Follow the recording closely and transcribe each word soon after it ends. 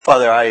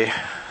Father, I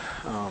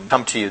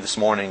come to you this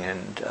morning,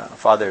 and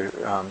Father,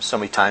 so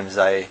many times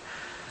I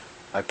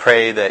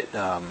pray that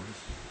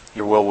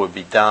your will would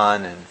be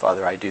done, and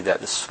Father, I do that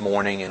this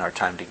morning in our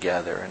time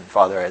together. And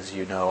Father, as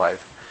you know,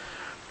 I've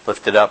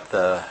lifted up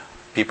the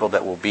people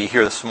that will be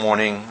here this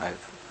morning.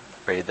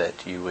 I've prayed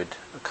that you would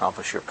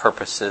accomplish your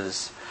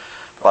purposes.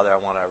 Father, I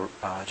want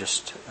to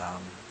just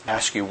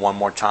ask you one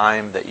more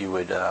time that you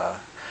would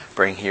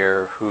bring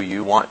here who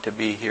you want to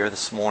be here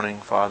this morning,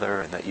 Father,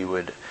 and that you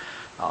would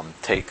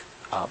take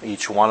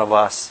each one of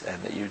us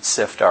and that you'd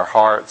sift our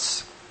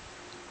hearts.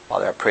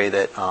 Father, I pray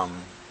that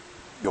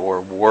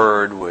your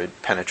word would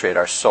penetrate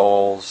our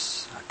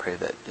souls. I pray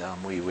that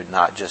we would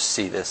not just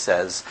see this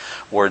as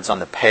words on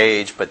the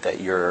page, but that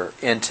you're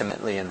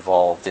intimately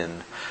involved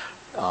in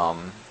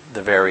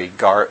the very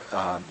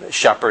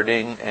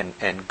shepherding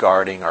and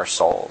guarding our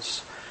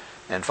souls.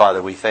 And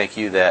Father, we thank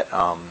you that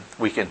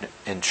we can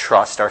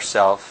entrust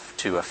ourselves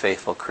to a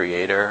faithful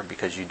Creator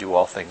because you do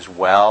all things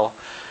well,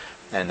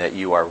 and that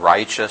you are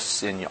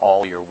righteous in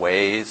all your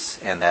ways,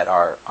 and that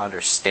our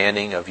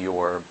understanding of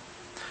your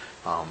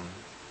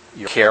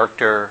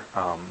character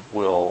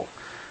will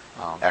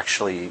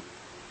actually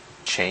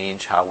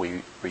change how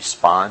we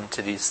respond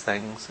to these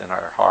things in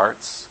our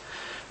hearts.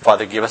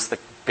 Father, give us the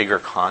bigger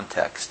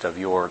context of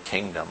your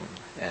kingdom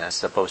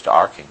as opposed to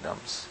our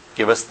kingdoms.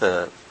 Give us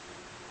the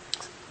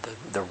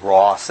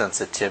raw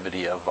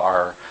sensitivity of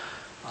our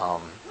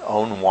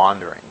own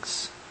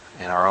wanderings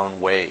and our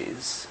own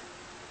ways.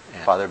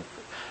 And Father,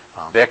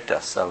 convict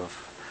us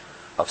of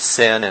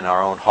sin in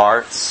our own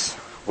hearts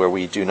where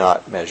we do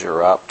not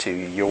measure up to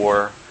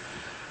your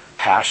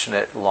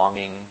passionate,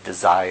 longing,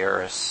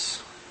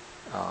 desires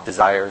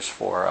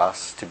for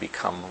us to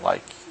become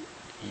like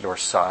your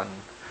Son.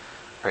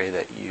 Pray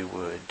that you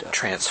would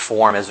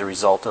transform as a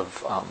result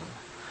of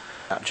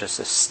not just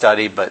a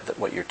study, but that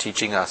what you're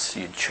teaching us,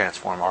 you'd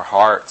transform our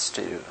hearts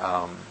to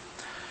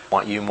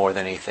want you more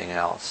than anything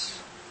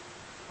else.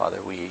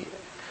 Father, we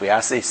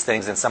ask these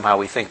things and somehow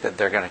we think that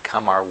they're going to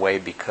come our way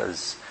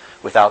because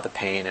without the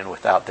pain and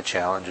without the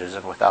challenges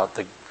and without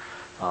the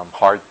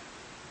hard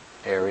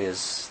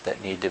areas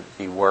that need to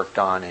be worked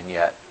on, and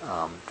yet,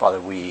 Father,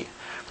 we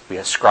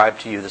ascribe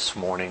to you this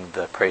morning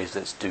the praise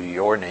that's due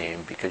your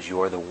name because you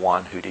are the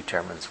one who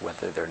determines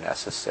whether they're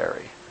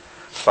necessary.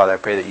 Father, I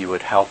pray that you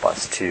would help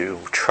us to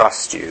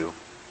trust you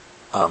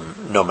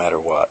no matter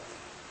what.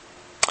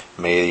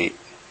 May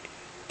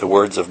the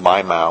words of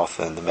my mouth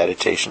and the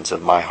meditations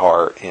of my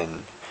heart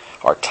in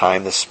our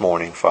time this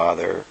morning,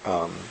 Father,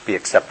 be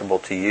acceptable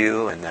to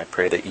you, and I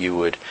pray that you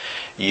would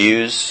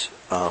use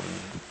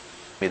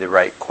me the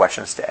right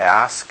questions to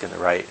ask and the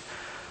right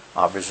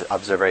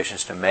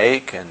observations to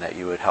make, and that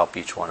you would help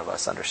each one of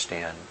us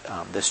understand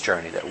this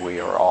journey that we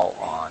are all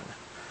on,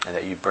 and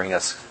that you bring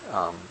us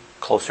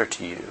closer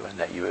to you, and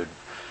that you would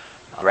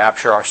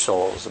rapture our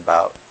souls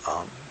about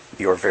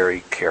your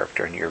very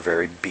character and your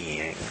very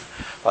being.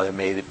 Father,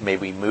 may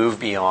we move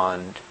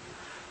beyond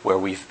where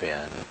we've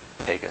been.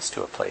 Take us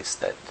to a place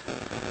that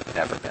we've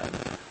never been.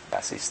 I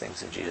ask these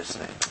things in Jesus'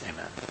 name.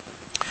 Amen.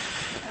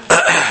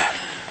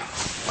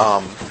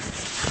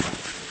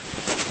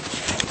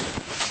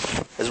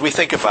 As we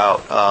think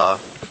about a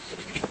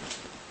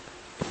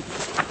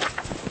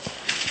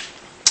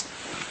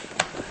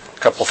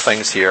couple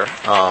things here,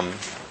 let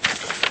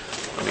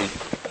me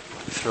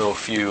throw a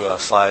few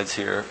slides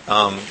here.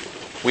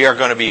 We are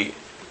going to be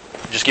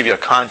just give you a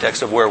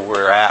context of where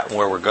we're at and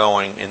where we're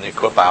going in the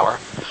Equip Hour.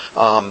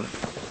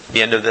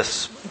 The end of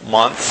this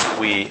month,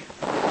 we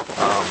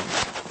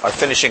are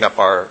finishing up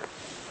our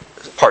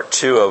part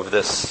 2 of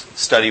this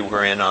study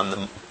we're in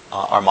on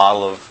our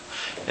model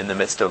of in the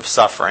midst of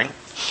suffering.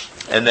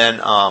 And then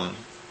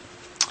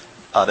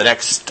the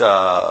next,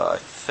 I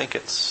think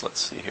it's, let's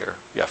see here,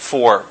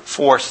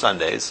 four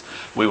Sundays,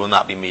 we will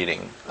not be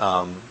meeting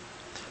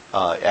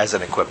as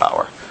an Equip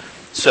Hour.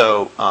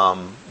 So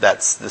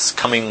that's this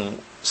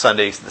coming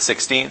Sunday, the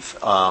 16th,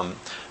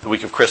 the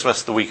week of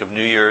Christmas, the week of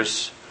New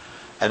Year's,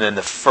 and then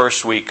the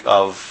first week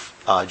of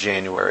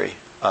January,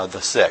 the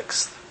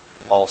 6th,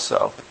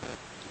 also.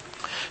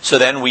 So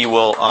then we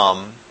will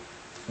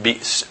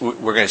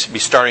we're going to be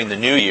starting the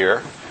new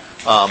year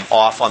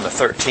off on the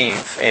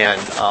 13th,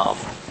 and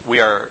we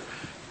are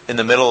in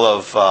the middle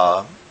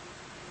of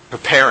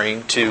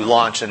preparing to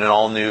launch in an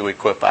all-new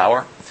Equip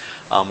Hour.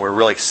 We're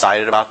really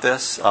excited about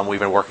this. We've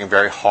been working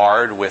very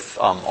hard with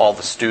all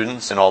the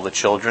students and all the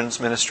children's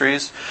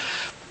ministries,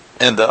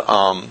 and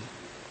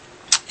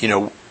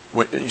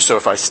so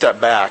if I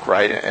step back,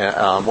 right,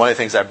 one of the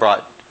things I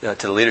brought to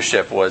the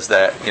leadership was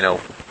that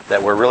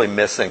that we're really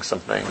missing some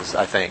things.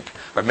 I think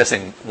we're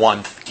missing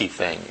one key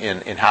thing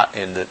in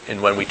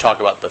when we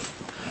talk about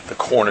the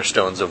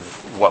cornerstones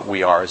of what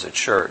we are as a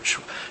church.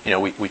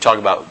 We talk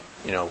about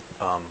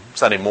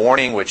Sunday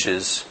morning, which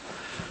is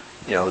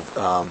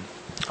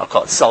I'll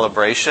call it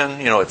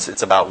celebration.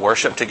 It's about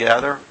worship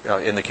together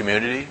in the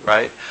community,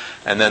 right?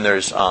 And then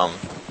there's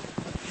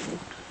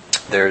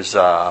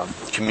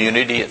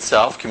community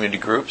itself, community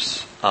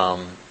groups,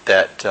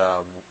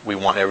 we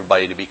want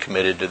everybody to be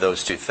committed to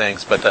those two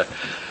things. But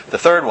the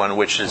third one,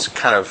 which has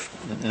kind of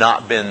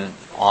not been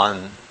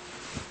on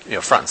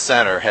front and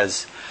center,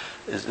 is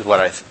what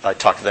I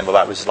talked to them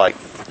about, was like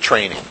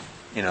training.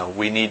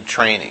 We need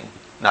training,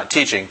 not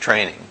teaching,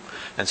 training.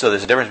 And so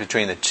there's a difference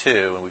between the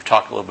two, and we've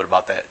talked a little bit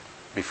about that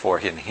before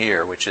in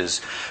here, which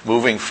is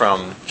moving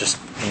from just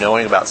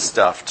knowing about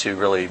stuff to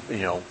really,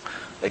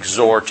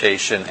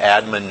 exhortation,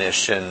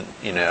 admonition,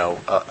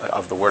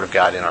 of the Word of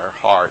God in our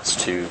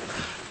hearts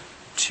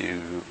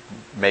to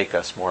make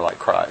us more like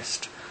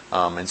Christ.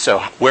 And so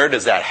where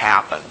does that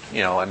happen?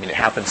 It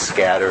happens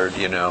scattered,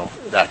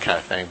 that kind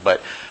of thing.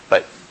 But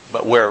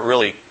where it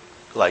really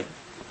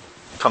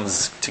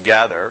comes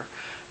together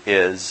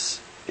is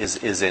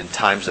in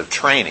times of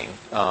training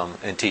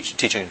and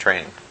teaching and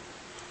training.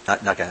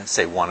 Not going to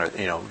say one or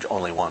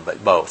only one,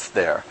 but both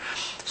there.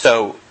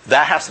 So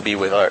that has to be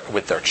with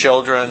our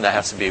children. That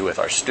has to be with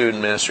our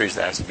student ministries.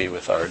 That has to be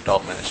with our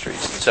adult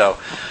ministries. And so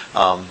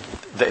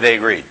they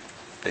agreed.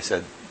 They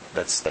said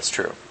that's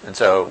true. And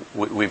so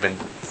we've been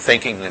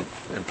thinking and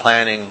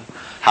planning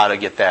how to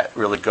get that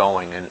really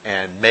going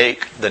and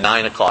make the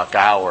 9 o'clock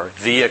hour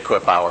the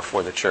equip hour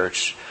for the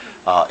church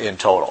in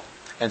total.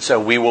 And so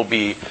we will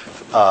be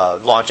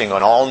launching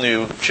an all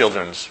new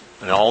children's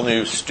and all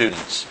new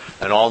students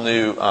and all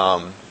new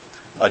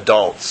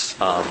adults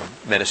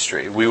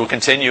ministry. We will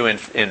continue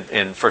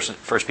in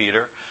First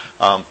Peter.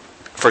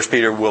 First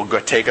Peter will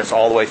take us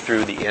all the way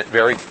through the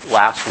very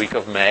last week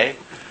of May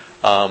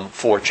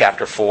for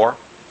chapter 4.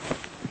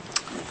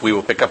 We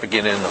will pick up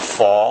again in the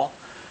fall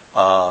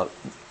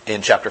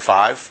in chapter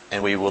 5,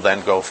 and we will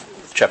then go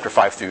chapter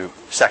 5 through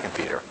 2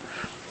 Peter.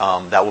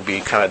 That will be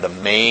kind of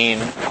the main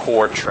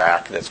core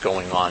track that's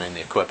going on in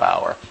the Equip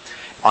Hour.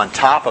 On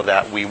top of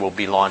that, we will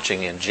be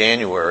launching in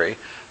January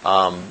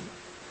a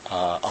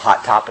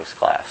Hot Topics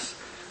class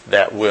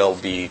that will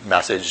be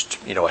messaged,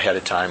 ahead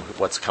of time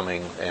what's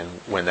coming and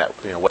when that,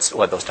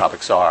 what those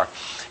topics are,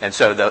 and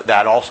so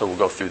that also will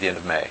go through the end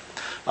of May.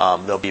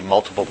 There'll be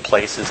multiple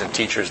places and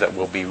teachers that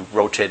will be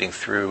rotating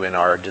through in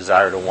our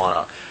desire to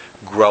want to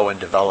grow and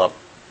develop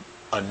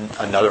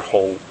another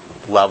whole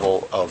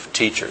level of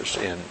teachers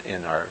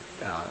in our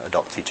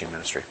adult teaching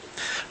ministry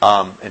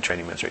and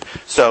training ministry.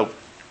 So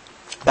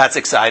that's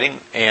exciting,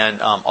 and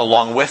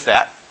along with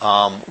that,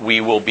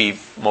 we will be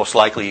most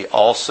likely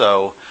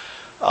also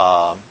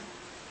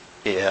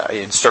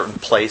in certain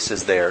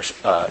places there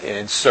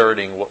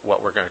inserting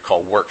what we're going to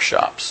call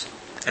workshops.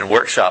 And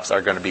workshops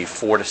are going to be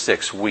 4 to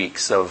 6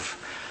 weeks of,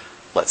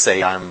 let's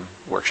say I'm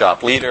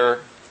workshop leader,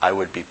 I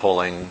would be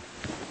pulling,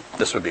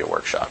 this would be a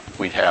workshop.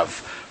 We'd have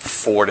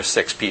 4 to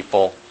 6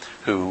 people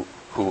who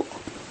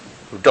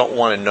don't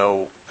want to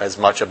know as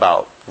much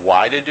about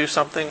why to do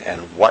something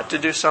and what to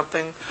do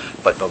something,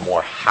 but the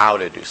more how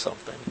to do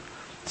something.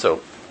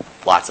 So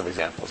lots of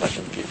examples. I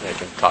can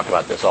talk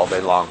about this all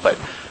day long, but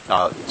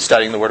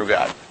studying the Word of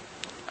God.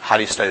 How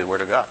do you study the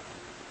Word of God?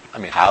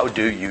 How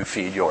do you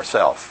feed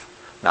yourself?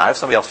 Not have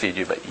somebody else feed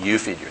you, but you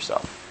feed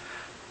yourself.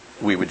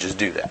 We would just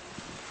do that.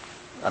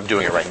 I'm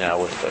doing it right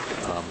now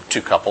with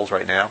 2 couples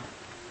right now,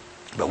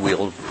 but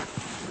we'll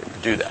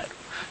do that.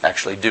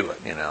 Actually do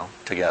it,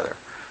 together,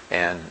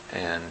 and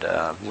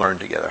learn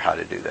together how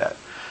to do that.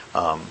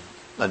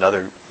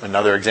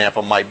 Another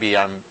example might be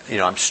I'm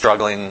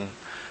struggling,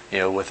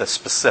 with a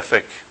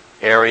specific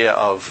area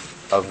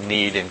of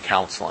need in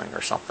counseling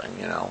or something,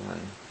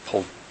 and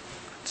pull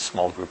a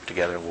small group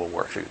together and we'll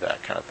work through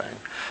that kind of thing.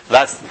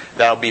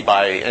 That'll be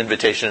by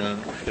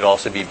invitation. It'll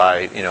also be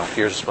by,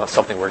 here's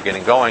something we're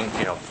getting going,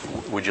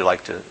 would you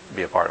like to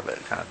be a part of it,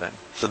 kind of thing.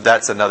 So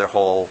that's another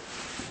whole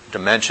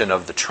dimension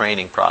of the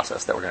training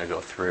process that we're going to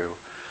go through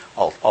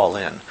all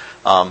in.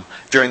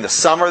 During the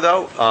summer,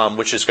 though,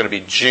 which is going to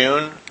be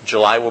June,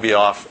 July will be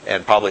off,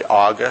 and probably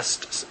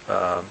August,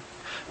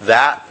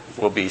 that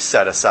will be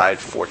set aside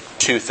for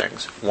 2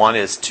 things. One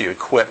is to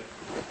equip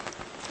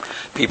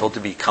people to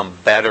become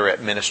better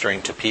at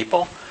ministering to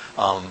people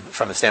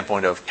from the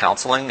standpoint of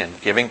counseling and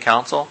giving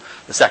counsel.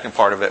 The second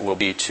part of it will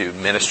be to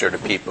minister to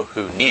people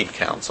who need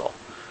counseling,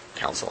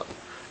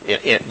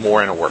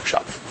 more in a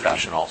workshop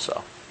fashion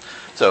also.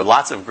 So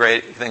lots of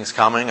great things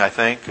coming, I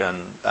think,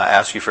 and I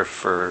ask you for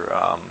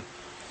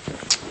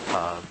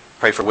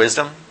pray for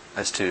wisdom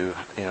as to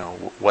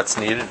what's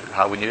needed,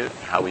 how we need it,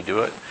 how we do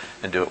it,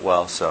 and do it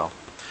well. So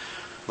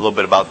a little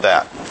bit about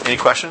that. Any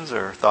questions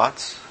or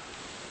thoughts?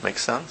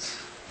 Makes sense?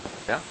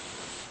 Yeah.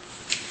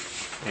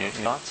 Any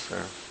thoughts?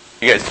 Or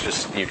you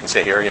guys you can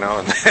sit here,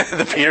 and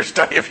the Peter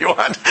study if you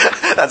want.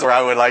 That's where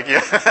I would like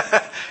you.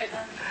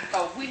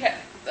 We have.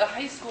 The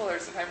high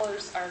schoolers and high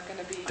schoolers are going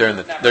to be...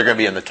 They're going to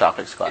be in the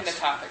topics class. In the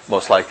topics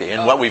most class. likely.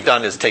 And what we've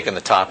done is taken the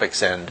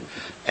topics and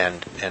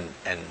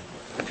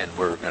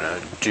we're going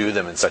to do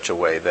them in such a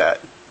way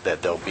that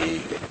they'll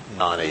be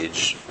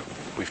non-age.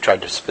 We've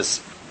tried to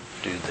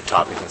do the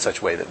topics in such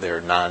a way that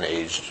they're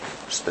non-age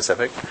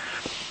specific.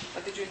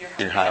 But the junior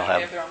high will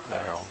have their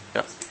own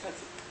class.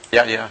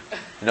 Yep. Yeah.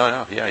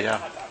 No.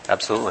 Yeah.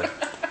 Absolutely.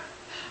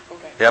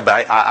 Okay. Yeah,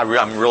 but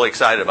I'm really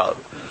excited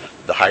about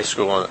the high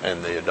school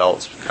and the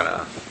adults kind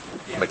of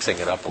mixing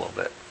it up a little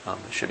bit.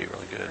 It should be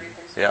really good.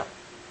 Yeah.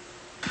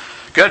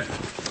 Good.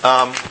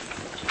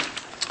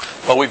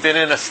 Well, we've been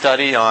in a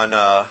study on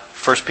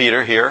 1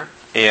 Peter here,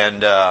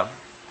 and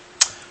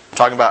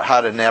talking about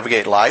how to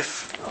navigate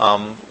life.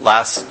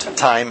 Last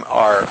time,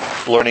 our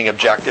learning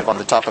objective on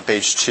the top of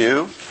page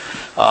 2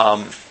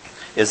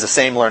 is the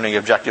same learning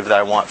objective that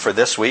I want for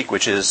this week,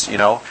 which is,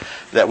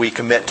 that we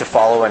commit to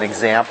follow an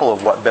example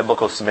of what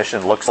biblical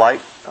submission looks like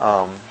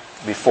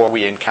before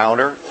we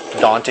encounter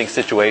daunting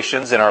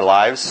situations in our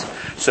lives,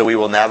 so we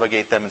will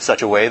navigate them in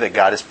such a way that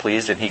God is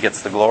pleased and He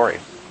gets the glory.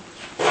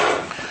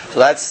 So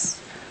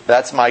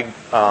that's my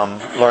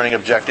learning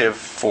objective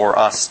for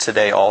us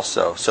today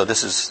also. So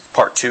this is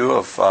part 2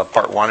 of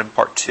part 1 and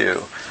part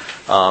 2.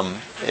 And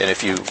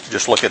if you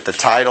just look at the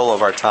title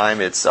of our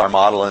time, it's Our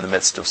Model in the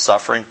Midst of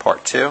Suffering,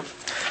 part 2.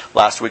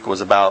 Last week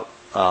was about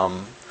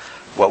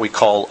what we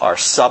call our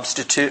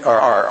substitute, or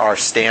our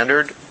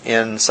standard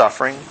in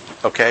suffering,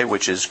 okay,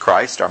 which is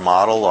Christ, our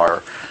model,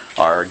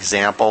 our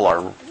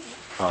example,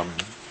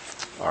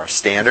 our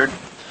standard.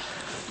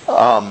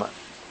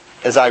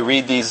 As I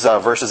read these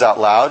verses out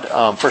loud,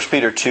 1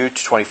 Peter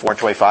 2:24 and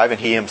 25, and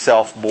He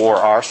Himself bore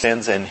our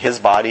sins in His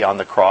body on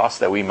the cross,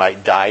 that we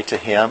might die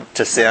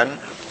to sin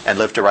and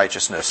live to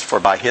righteousness. For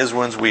by His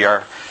wounds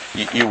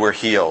you were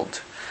healed.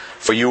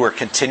 For you were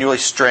continually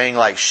straying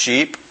like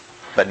sheep,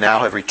 but now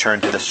have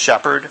returned to the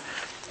shepherd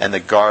and the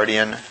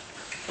guardian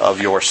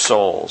of your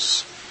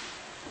souls.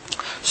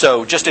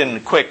 So just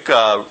in quick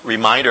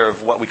reminder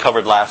of what we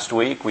covered last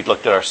week, we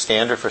looked at our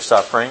standard for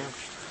suffering.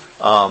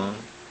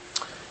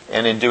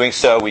 And in doing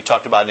so, we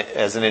talked about,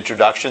 as an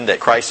introduction, that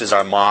Christ is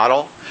our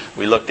model.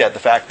 We looked at the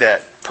fact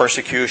that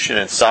persecution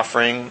and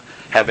suffering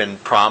have been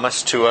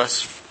promised to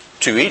us,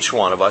 to each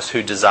one of us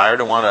who desire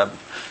to want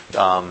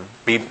to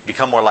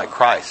become more like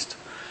Christ.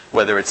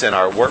 Whether it's in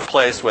our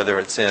workplace, whether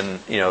it's in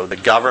the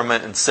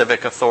government and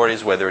civic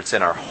authorities, whether it's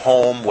in our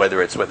home,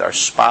 whether it's with our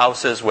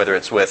spouses, whether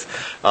it's with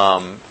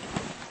our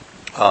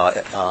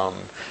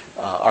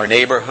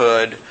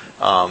neighborhood.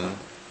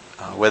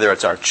 Whether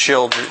it's our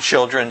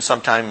children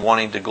sometime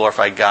wanting to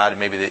glorify God and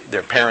maybe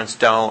their parents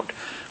don't,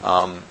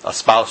 a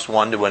spouse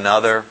one to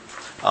another.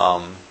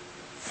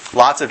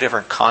 Lots of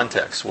different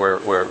contexts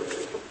where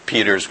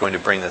Peter's going to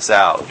bring this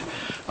out.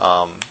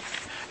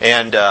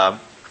 And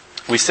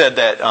we said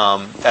that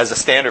as a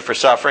standard for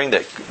suffering,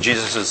 that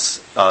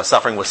Jesus'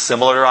 suffering was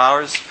similar to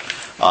ours.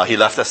 He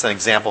left us an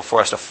example for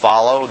us to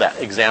follow.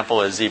 That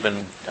example, is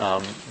even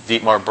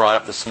Dietmar brought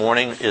up this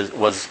morning,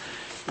 was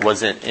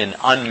in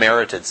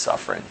unmerited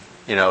suffering.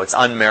 It's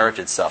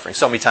unmerited suffering.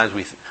 So many times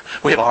we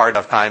have a hard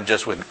enough time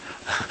just with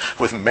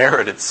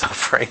merited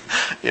suffering,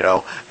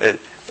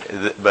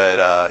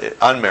 but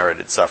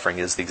unmerited suffering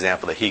is the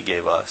example that He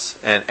gave us.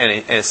 And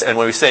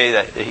when we say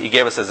that He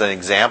gave us as an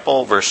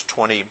example, verse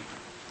 20,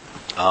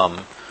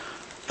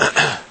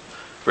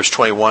 verse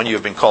 21, you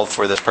have been called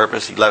for this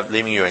purpose,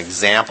 leaving you an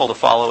example to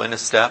follow in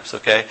His steps.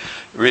 Okay,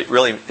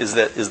 really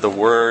is the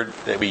word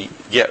that we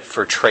get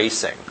for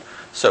tracing.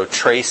 So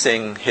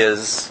tracing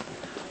His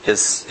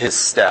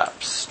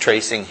steps,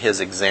 tracing His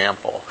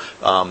example,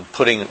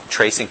 putting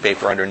tracing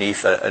paper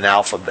underneath an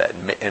alphabet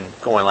and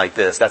going like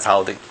this. That's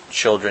how the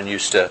children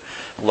used to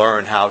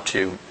learn how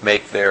to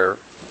make their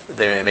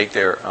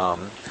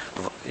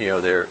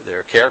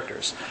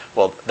characters.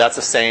 Well, that's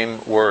the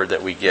same word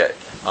that we get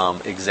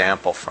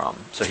example from.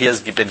 So He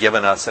has been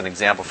given us an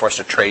example for us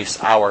to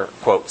trace our,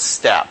 quote,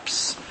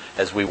 steps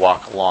as we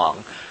walk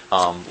along.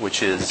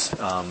 Which is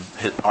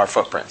our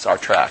footprints, our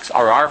tracks.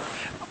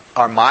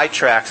 Are my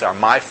tracks, are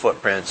my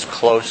footprints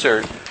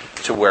closer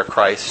to where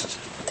Christ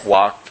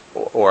walked,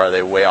 or are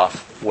they way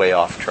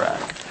off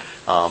track?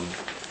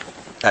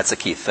 That's a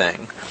key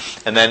thing.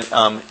 And then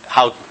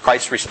how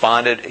Christ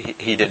responded,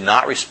 he did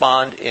not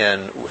respond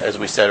in, as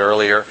we said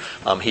earlier,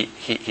 he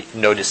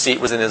no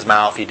deceit was in His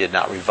mouth. He did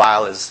not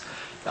revile His,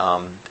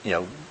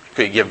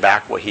 could give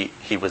back what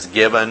he was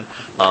given.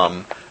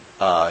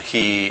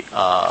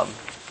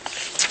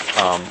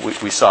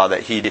 We saw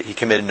that he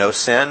committed no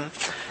sin,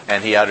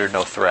 and He uttered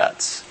no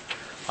threats.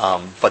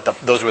 But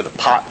those were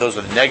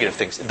the negative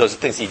things. Those are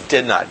things He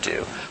did not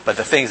do. But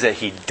the things that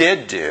He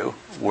did do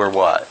were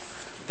what?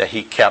 That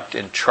He kept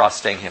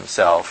entrusting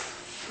Himself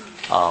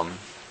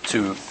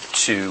to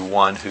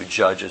one who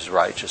judges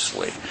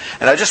righteously.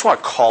 And I just want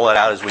to call it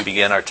out as we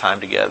begin our time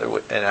together.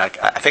 And I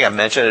think I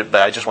mentioned it,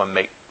 but I just want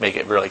to make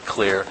it really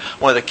clear.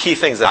 One of the key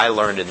things that I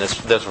learned in this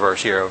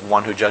verse here, of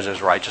one who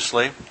judges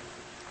righteously.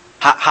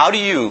 How do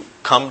you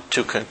come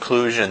to a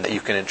conclusion that you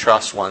can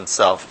entrust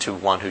oneself to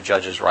one who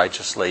judges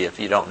righteously if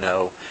you don't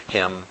know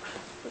Him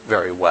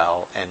very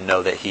well and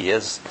know that He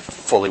is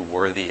fully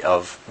worthy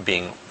of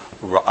being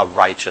a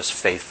righteous,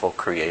 faithful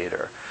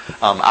Creator?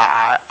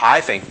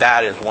 I think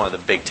that is one of the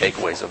big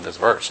takeaways of this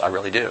verse. I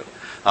really do.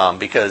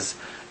 Because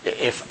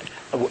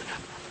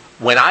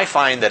when I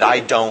find that I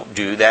don't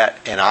do that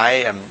and I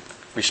am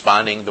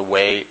responding the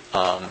way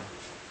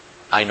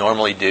I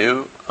normally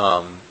do,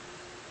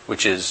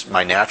 which is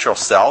my natural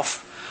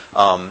self,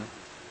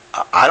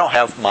 I don't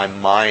have my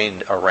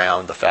mind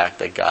around the fact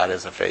that God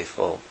is a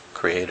faithful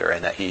Creator,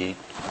 and that He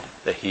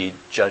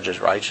judges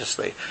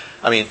righteously.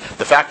 I mean,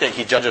 the fact that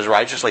He judges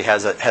righteously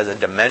has a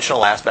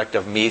dimensional aspect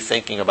of me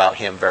thinking about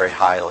Him very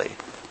highly.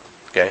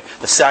 Okay.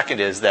 The second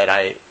is that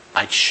I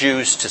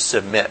choose to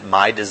submit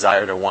my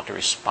desire to want to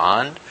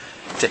respond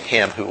to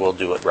Him who will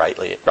do it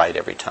right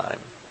every time.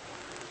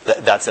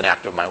 That's an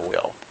act of my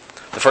will.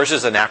 The first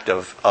is an act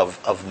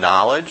of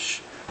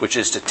knowledge, which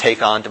is to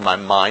take on to my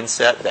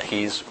mindset that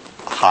He's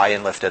high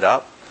and lifted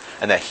up,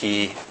 and that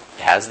He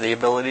has the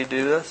ability to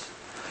do this.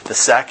 The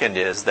second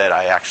is that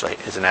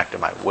is an act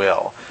of my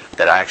will,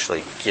 that I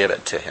actually give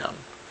it to Him.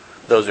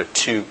 Those are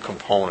two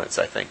components,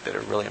 I think, that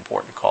are really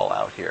important to call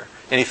out here.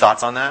 Any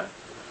thoughts on that?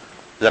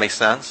 Does that make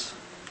sense?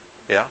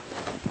 Yeah?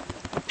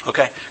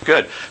 Okay,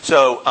 good.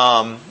 So,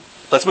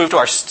 let's move to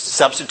our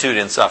substitute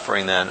in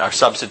suffering then. Our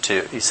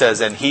substitute. He says,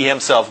 and He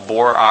Himself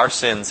bore our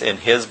sins in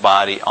His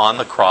body on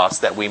the cross,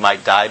 that we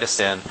might die to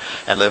sin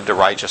and live to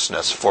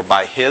righteousness. For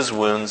by His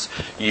wounds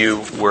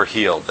you were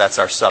healed. That's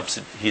our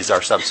He's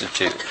our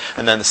substitute.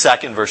 And then the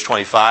second, verse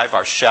 25,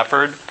 our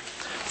shepherd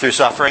through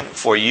suffering.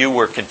 For you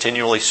were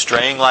continually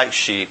straying like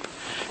sheep,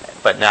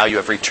 but now you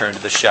have returned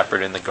to the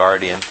shepherd and the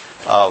guardian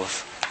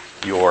of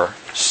your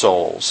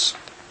souls.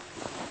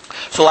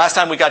 So last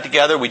time we got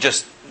together, we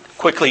just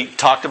quickly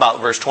talked about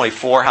verse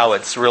 24, how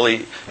it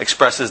really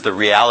expresses the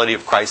reality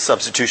of Christ's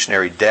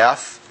substitutionary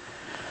death,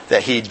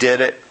 that He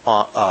did it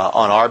on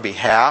our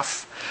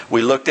behalf.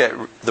 We looked at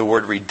the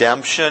word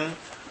redemption,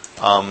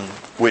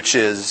 which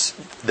is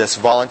this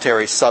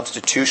voluntary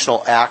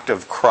substitutional act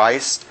of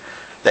Christ,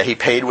 that He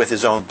paid with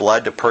His own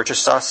blood to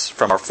purchase us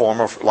from our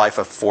former life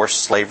of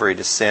forced slavery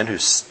to sin,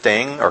 whose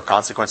sting or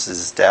consequences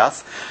is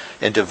death,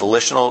 into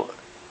volitional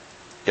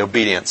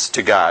obedience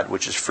to God,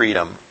 which is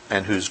freedom,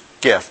 and whose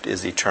gift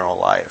is eternal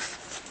life.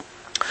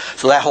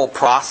 So that whole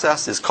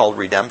process is called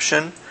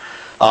redemption.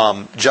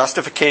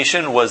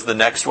 Justification was the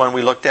next one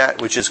we looked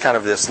at, which is kind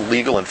of this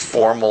legal and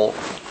formal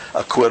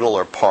acquittal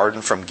or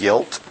pardon from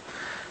guilt,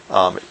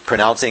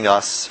 pronouncing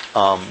us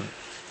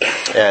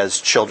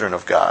as children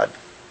of God.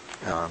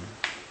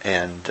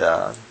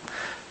 The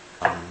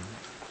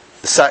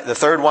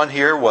third one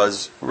here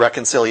was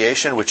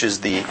reconciliation, which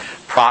is the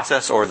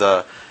process or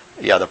the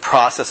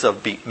process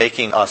of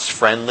making us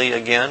friendly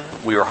again.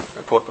 We were,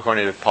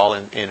 according to Paul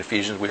in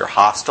Ephesians, we were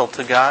hostile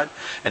to God,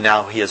 and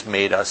now He has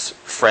made us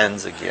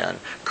friends again.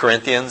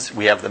 Corinthians,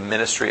 we have the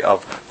ministry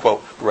of,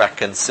 quote,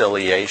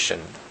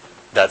 reconciliation.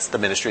 That's the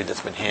ministry that's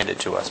been handed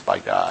to us by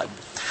God.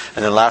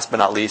 And then last but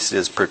not least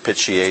is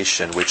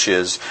propitiation, which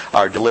is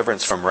our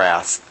deliverance from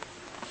wrath,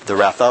 the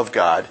wrath of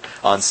God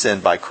on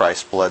sin by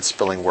Christ's blood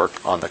spilling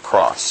work on the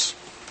cross.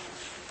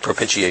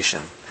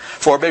 Propitiation.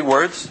 4 big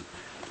words.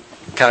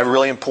 Kind of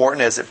really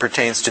important as it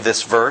pertains to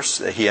this verse,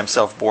 that He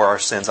Himself bore our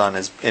sins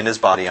in His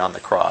body on the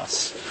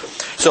cross.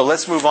 So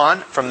let's move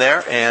on from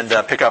there and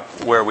pick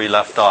up where we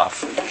left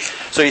off.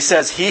 So He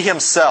says He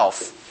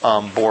Himself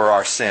bore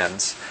our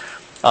sins.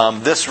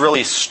 This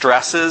really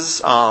stresses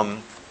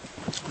the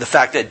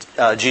fact that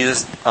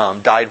Jesus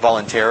died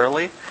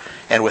voluntarily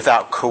and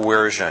without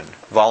coercion.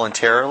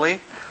 Voluntarily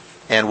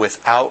and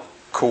without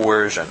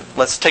coercion.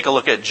 Let's take a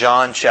look at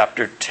John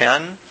chapter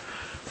 10,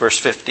 verse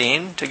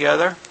 15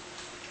 together.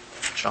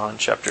 John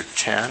chapter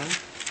 10,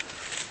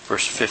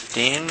 verse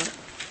 15.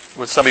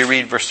 Would somebody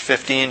read verse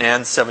 15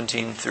 and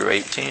 17 through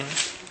 18?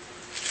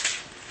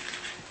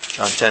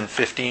 John 10,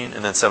 15,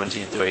 and then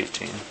 17 through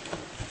 18.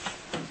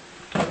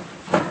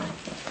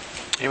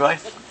 Anybody?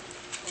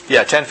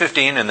 Yeah, 10,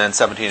 15, and then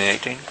 17 and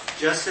 18.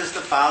 Just as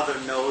the Father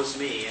knows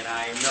me, and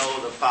I know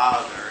the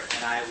Father,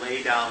 and I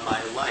lay down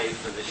my life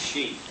for the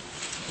sheep.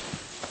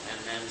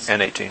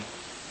 And 18.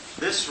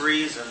 This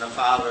reason the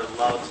Father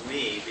loves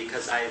me,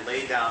 because I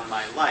lay down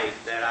my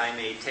life that I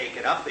may take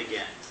it up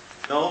again.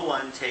 No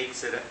one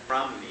takes it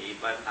from me,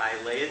 but I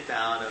lay it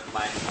down of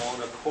my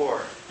own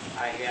accord.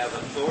 I have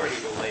authority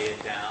to lay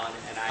it down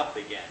and I up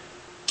again.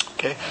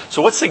 Okay,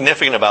 so what's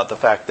significant about the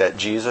fact that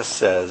Jesus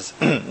says,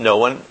 no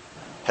one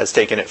has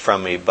taken it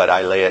from me, but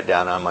I lay it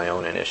down on my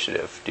own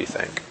initiative, do you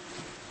think?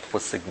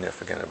 What's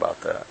significant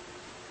about that?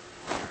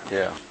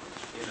 Yeah.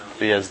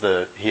 He has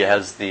the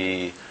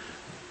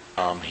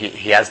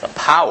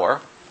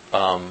power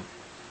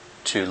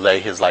to lay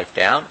His life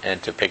down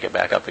and to pick it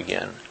back up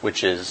again,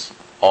 which is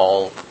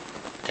all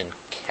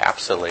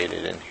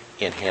encapsulated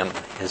in Him,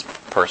 His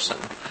person,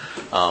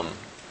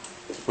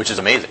 which is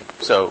amazing.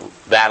 So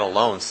that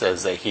alone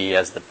says that He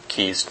has the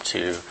keys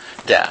to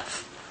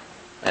death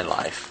and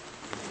life.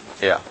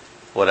 Yeah.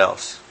 What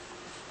else?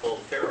 Well,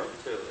 Pharaoh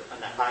too.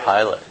 And the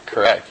Pilate.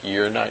 Correct.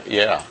 You're not.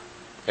 Yeah.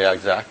 Yeah.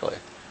 Exactly.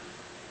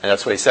 And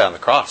that's what He said on the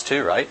cross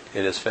too, right?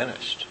 It is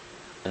finished.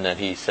 And then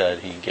He said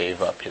He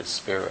gave up His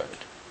spirit.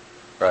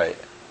 Right.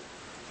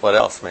 What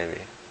else?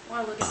 Maybe.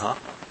 Well, look at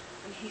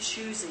when He's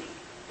choosing.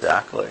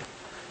 Exactly.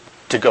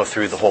 To go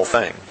through the whole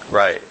thing.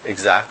 Right.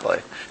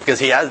 Exactly. Because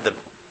He has the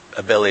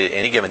ability at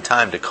any given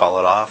time to call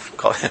it off.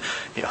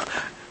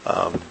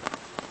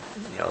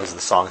 As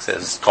the song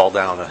says, call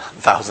down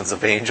thousands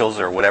of angels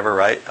or whatever,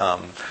 right?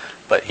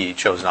 But He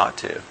chose not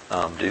to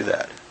do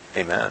that.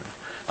 Amen.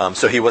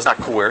 So he was not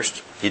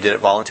coerced. He did it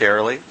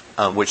voluntarily,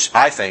 which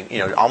I think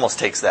almost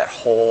takes that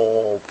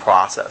whole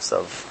process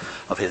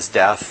of his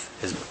death,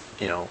 his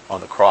on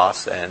the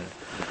cross and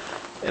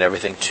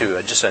everything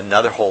to just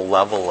another whole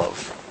level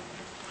of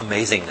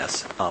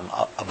amazingness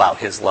about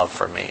his love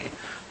for me.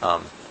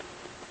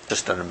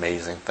 Just an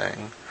amazing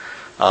thing.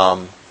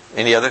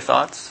 Any other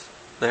thoughts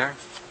there?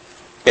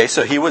 Okay,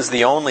 so he was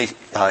the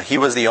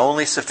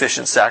only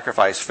sufficient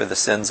sacrifice for the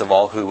sins of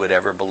all who would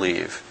ever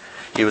believe.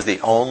 He was the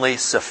only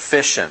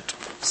sufficient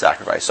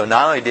sacrifice. So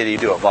not only did he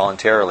do it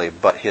voluntarily,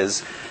 but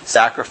his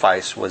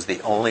sacrifice was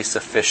the only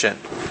sufficient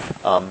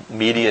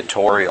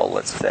mediatorial,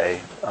 let's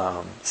say,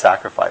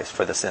 sacrifice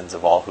for the sins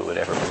of all who would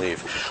ever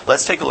believe.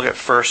 Let's take a look at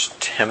 1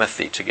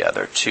 Timothy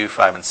together, 2,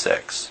 5, and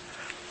 6.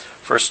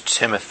 1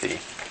 Timothy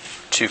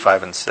 2,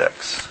 5, and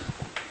 6.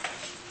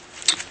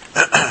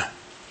 And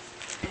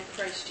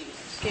Christ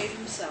Jesus gave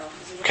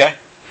himself as a Okay?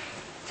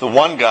 The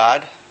one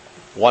God,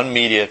 one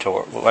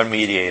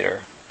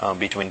mediator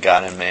between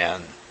God and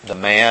man. The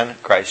man,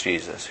 Christ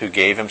Jesus, who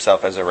gave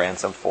himself as a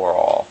ransom for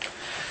all.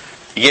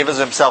 He gave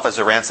himself as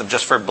a ransom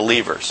just for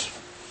believers.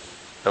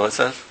 Is that what it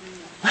says?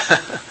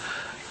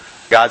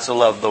 God so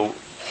loved the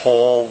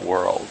whole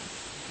world.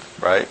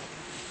 Right?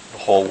 The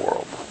whole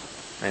world.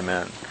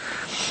 Amen.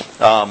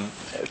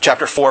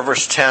 Chapter 4,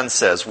 verse 10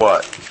 says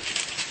what?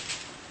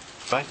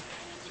 Right?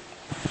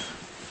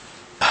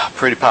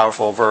 Pretty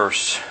powerful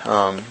verse.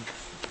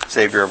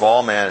 Savior of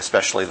all men,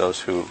 especially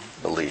those who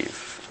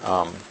believe.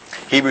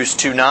 Hebrews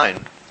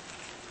 2:9.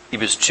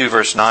 Hebrews 2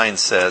 verse 9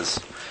 says,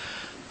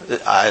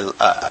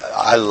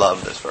 I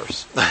love this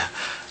verse.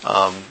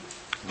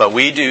 But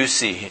we do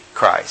see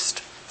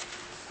Christ,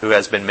 who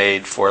has been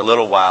made for a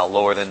little while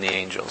lower than the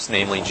angels,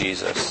 namely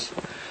Jesus,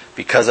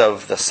 because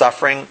of the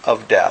suffering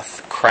of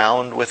death,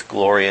 crowned with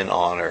glory and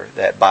honor,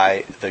 that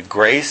by the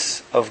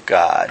grace of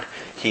God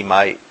he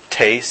might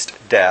taste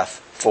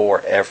death for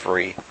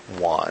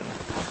everyone.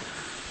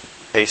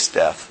 Taste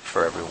death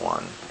for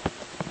everyone.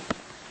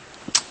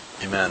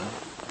 Amen.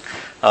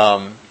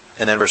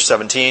 And then verse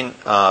 17,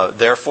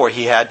 therefore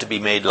he had to be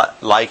made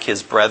like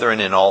his brethren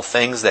in all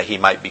things, that he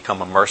might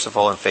become a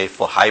merciful and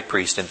faithful high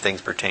priest in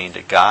things pertaining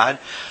to God.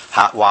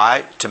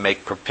 Why? To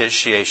make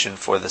propitiation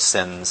for the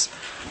sins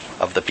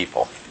of the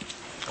people.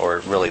 Or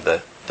really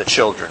the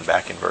children,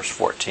 back in verse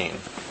 14,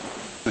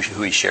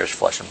 who he shares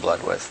flesh and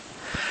blood with.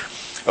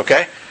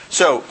 Okay?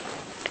 So,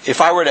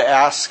 if I were to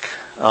ask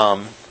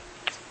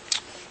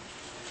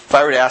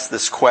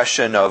this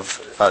question of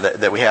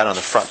that we had on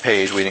the front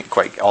page, we didn't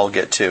quite all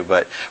get to,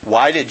 but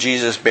why did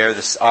Jesus bear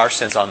our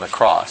sins on the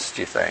cross,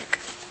 do you think?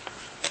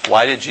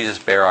 Why did Jesus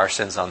bear our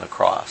sins on the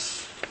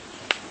cross?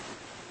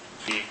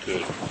 He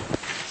could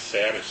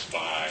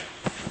satisfy,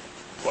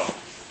 the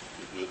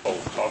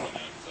old covenant.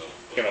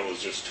 It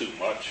was just too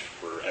much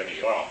for any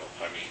problem.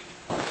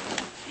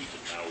 Even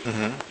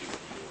now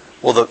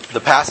Well,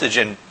 the passage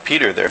in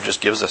Peter there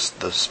just gives us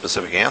the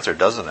specific answer,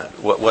 doesn't it?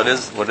 What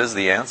is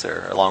the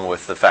answer, along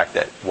with the fact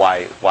that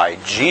why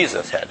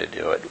Jesus had to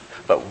do it,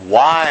 but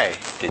why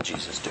did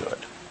Jesus do it?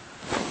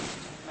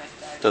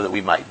 So that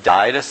we might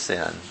die to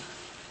sin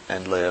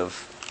and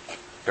live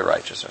to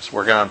righteousness.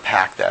 We're going to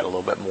unpack that a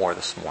little bit more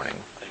this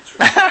morning.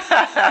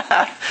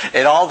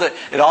 It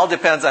all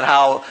depends on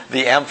how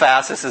the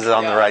emphasis is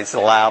on the right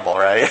syllable,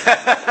 right?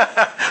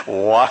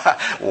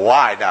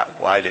 Why not?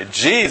 Why did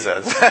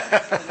Jesus on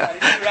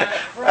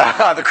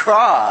the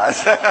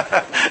cross?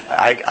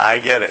 I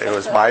get it. It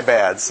was my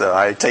bad, so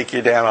I take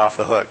you down off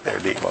the hook there,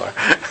 Dietmar.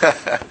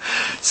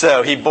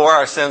 So he bore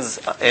our sins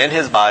in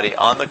his body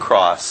on the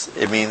cross.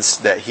 It means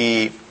that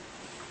he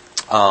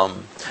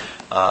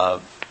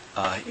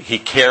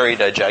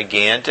carried a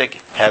gigantic,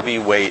 heavy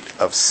weight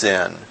of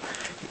sin.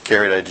 He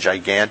carried a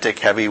gigantic,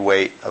 heavy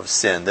weight of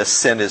sin. This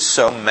sin is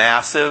so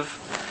massive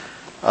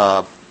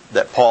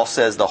that Paul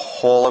says the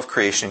whole of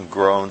creation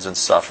groans and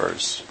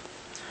suffers.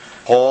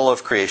 Whole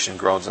of creation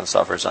groans and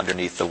suffers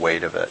underneath the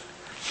weight of it.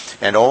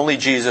 And only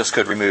Jesus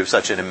could remove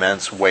such an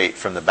immense weight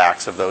from the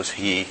backs of those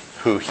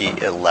who he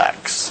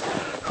elects.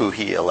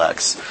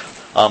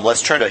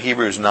 Let's turn to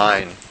Hebrews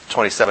 9,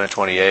 27 and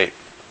 28.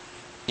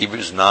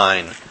 Hebrews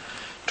 9,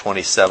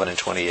 27 and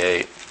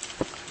 28.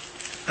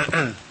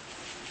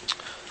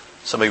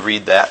 Somebody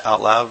read that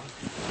out loud.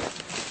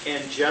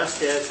 And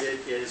just as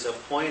it is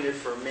appointed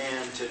for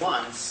man to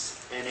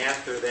once, and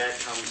after that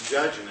comes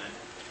judgment,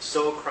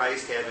 so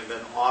Christ, having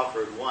been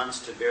offered once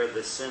to bear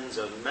the sins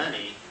of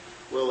many,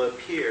 will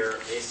appear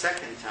a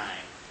second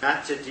time,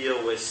 not to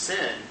deal with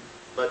sin,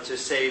 but to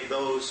save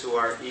those who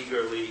are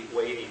eagerly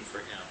waiting for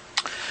him.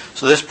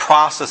 So this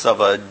process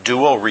of a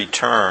dual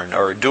return,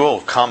 or a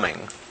dual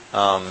coming,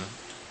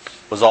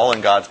 was all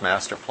in God's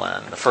master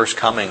plan. The first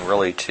coming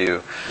really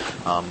to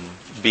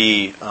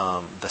be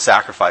the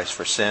sacrifice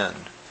for sin,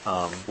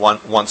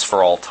 once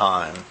for all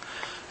time.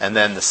 And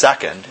then the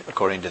second,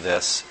 according to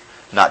this,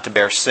 not to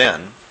bear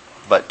sin,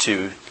 but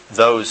to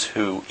those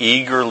who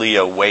eagerly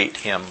await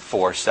him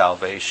for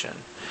salvation.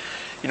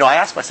 I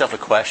ask myself a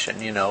question,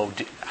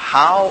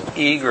 how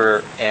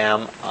eager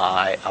am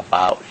I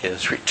about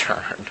his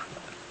return?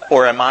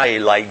 Or am I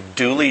like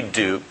duly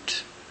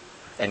duped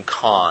and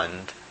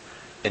conned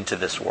into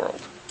this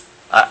world?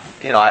 I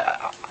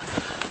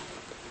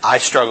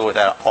struggle with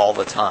that all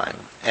the time.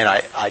 And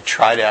I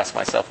try to ask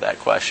myself that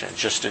question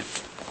just to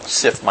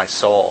sift my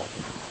soul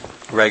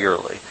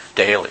regularly,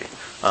 daily.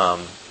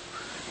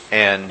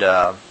 And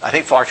I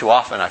think far too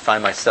often I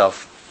find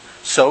myself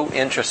so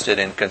interested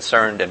and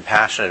concerned and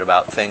passionate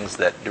about things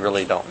that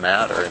really don't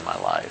matter in my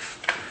life.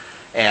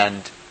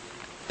 And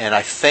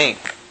I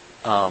think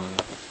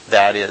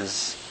that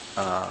is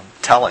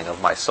telling of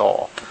my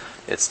soul.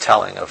 It's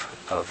telling of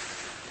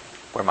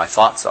where my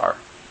thoughts are,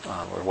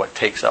 or what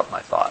takes up my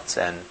thoughts,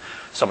 and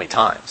so many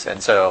times.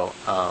 And so,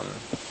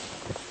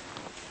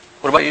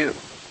 what about you?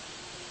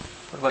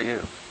 What about you?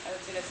 I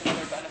would say that's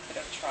another benefit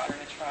of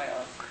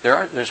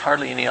trial. There's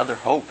hardly any other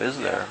hope, is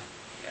there?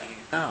 Yeah.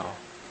 No.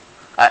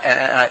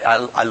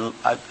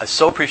 I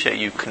so appreciate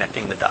you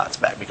connecting the dots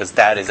back, because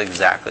that is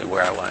exactly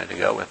where I wanted to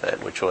go with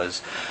it, which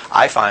was,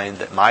 I find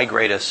that my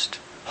greatest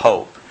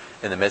hope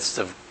in the midst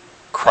of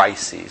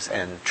crises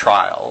and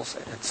trials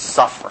and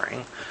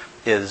suffering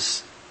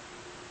is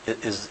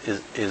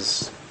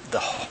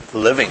the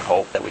living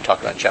hope that we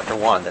talked about in chapter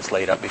 1 that's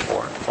laid up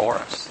before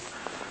us.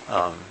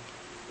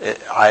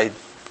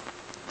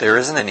 There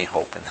isn't any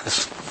hope in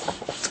this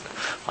world.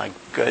 My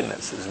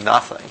goodness, there's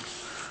nothing.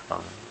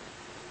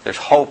 There's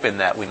hope in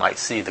that we might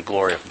see the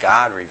glory of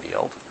God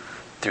revealed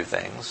through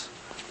things,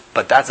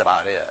 but that's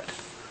about it.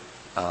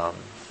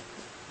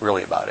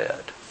 Really about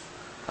it.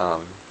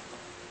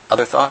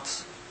 Other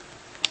thoughts?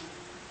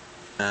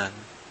 And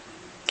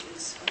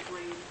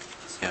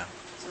yeah.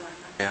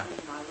 Yeah.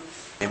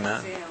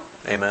 Amen.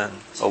 Amen.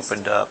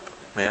 Opened up.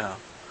 Yeah.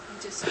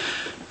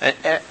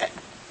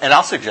 And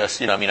I'll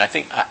suggest, I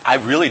think, I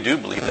really do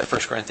believe that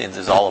 1 Corinthians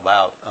is all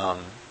about,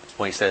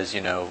 when he says,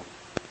 no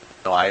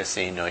eye has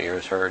seen, no ear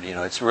has heard,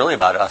 it's really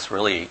about us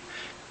really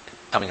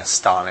becoming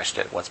astonished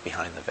at what's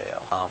behind the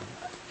veil.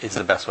 Is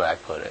the best way I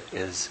put it.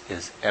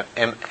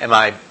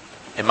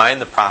 Am I in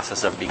the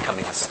process of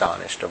becoming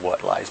astonished of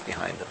what lies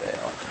behind the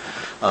veil?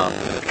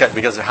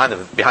 Because behind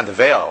the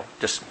veil,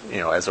 just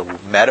as a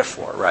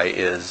metaphor, right,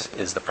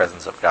 is the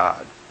presence of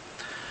God,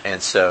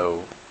 and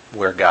so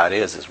where God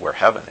is where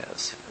heaven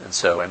is, and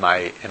so am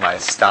I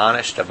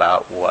astonished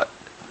about what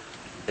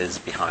is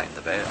behind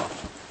the veil?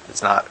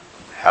 It's not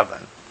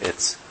heaven.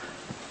 It's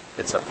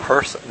a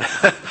person.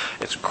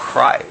 It's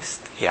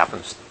Christ.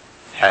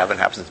 Heaven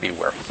happens to be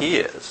where He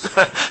is,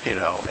 and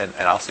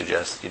I'll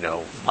suggest,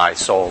 my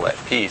soul at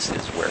peace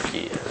is where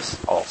He is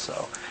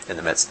also in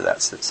the midst of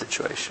that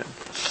situation.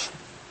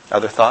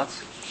 Other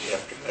thoughts?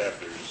 After that,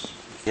 there's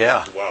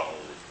Yeah. 12.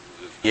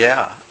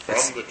 Yeah.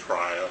 From the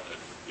trial.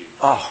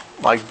 Oh,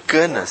 my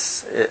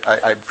goodness.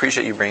 I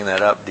appreciate you bringing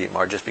that up,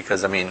 Dietmar, just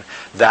because,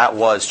 that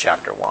was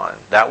chapter 1.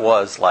 That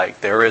was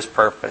like, there is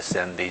purpose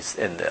in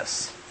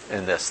this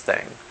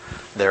thing.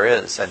 There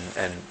is.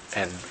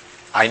 And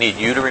I need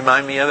you to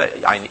remind me of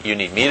it. You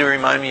need me to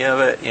remind me of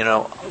it,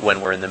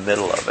 when we're in the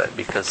middle of it,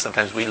 because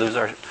sometimes we lose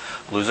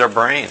our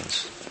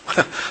brains.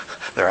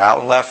 They're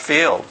out in left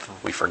field.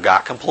 We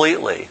forgot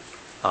completely.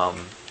 But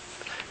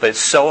it's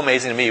so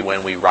amazing to me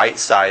when we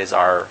right-size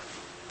our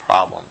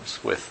problems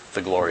with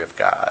the glory of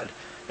God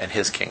and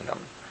His kingdom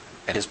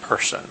and His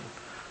person.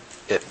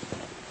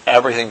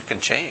 Everything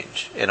can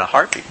change in a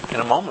heartbeat, in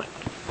a moment,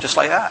 just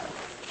like that.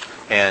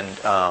 And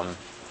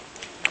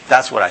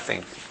that's what I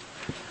think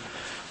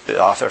the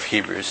author of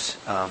Hebrews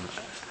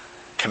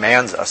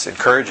commands us,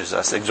 encourages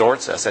us,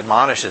 exhorts us,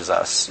 admonishes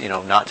us,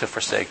 not to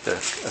forsake the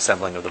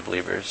assembling of the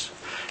believers,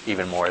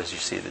 even more as you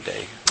see the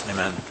day.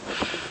 Amen.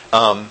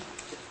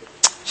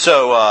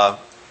 So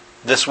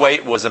this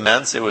weight was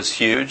immense. It was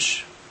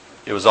huge.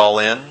 It was all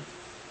in.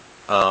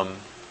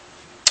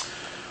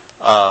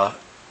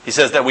 He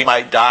says that we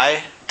might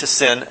die to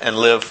sin and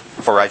live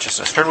for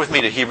righteousness. Turn with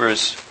me to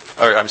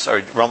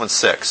Romans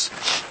 6.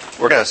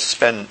 We're going to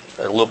spend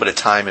a little bit of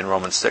time in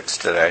Romans 6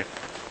 today. I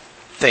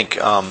think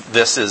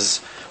this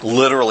is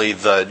literally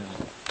the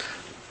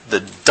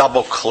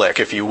double click,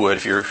 if you would,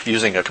 if you're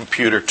using a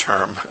computer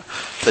term,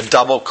 the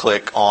double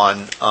click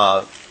on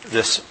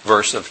this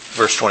verse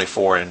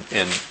 24 in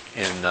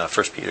 1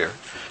 Peter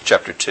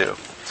chapter 2.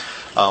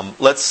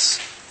 Let's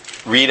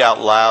read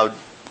out loud.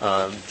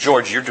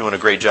 George, you're doing a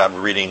great job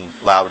of reading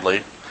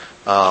loudly.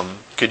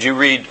 Could you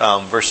read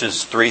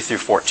verses 3 through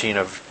 14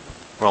 of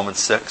Romans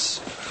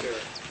 6? Sure.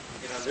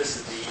 This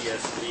is the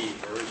ESV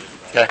version.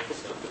 Okay.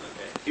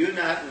 Do you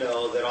not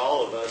know that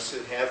all of us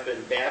who have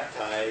been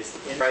baptized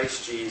in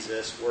Christ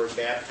Jesus were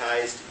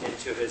baptized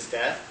into His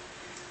death?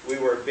 We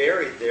were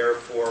buried,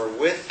 therefore,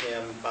 with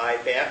Him by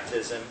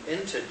baptism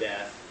into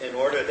death, in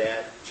order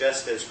that,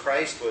 just as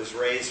Christ was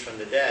raised from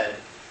the dead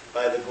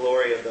by the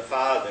glory of the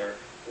Father,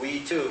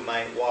 we too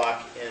might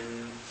walk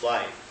in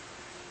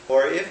life.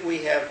 For if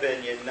we have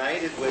been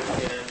united with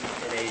Him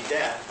in a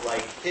death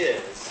like His,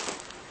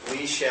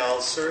 we shall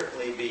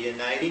certainly be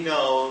united. We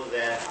know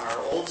that our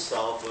old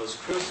self was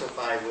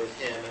crucified with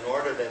him in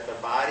order that the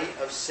body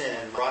of sin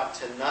brought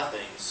to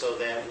nothing, so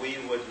that we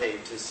would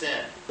live to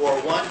sin. For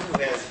one who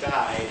has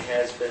died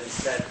has been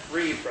set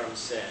free from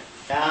sin.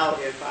 Now,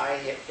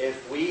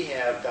 if we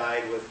have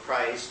died with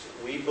Christ,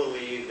 we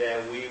believe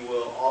that we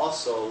will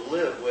also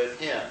live with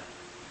him.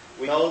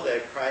 We know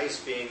that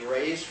Christ, being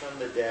raised from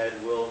the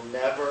dead, will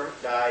never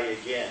die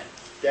again.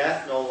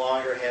 Death no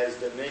longer has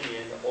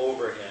dominion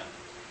over him.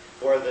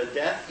 For the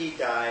death he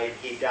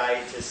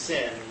died to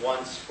sin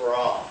once for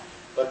all.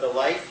 But the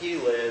life he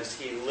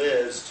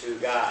lives to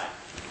God.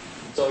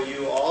 So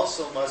you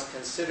also must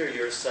consider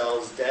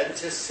yourselves dead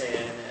to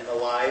sin and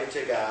alive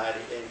to God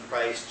in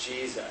Christ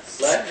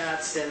Jesus. Let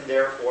not sin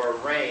therefore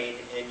reign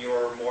in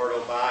your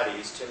mortal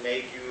bodies to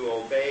make you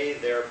obey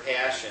their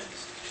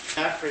passions.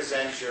 Do not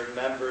present your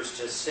members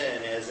to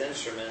sin as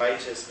instruments of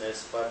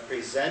righteousness, but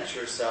present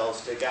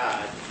yourselves to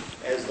God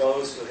as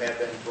those who have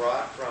been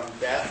brought from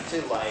death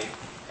to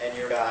life, and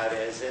your God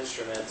as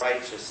instruments of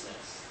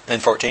righteousness.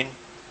 And 14.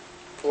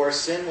 For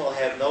sin will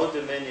have no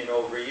dominion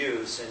over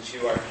you, since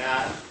you are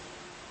not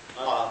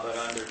under law, but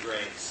under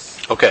grace.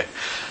 Okay.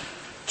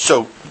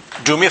 So,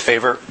 do me a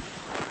favor.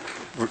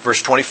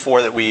 Verse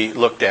 24 that we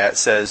looked at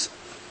says,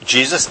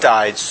 Jesus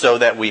died so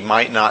that we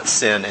might not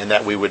sin and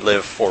that we would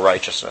live for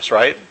righteousness,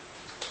 right?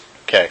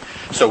 Okay.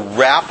 So,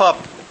 wrap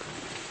up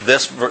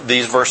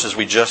these verses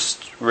we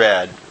just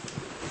read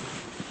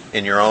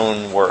in your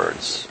own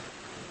words.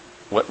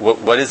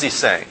 What is he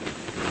saying?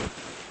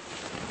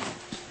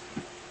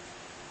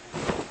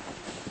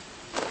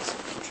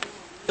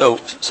 So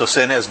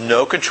sin has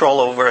no control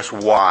over us.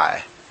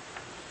 Why?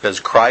 Because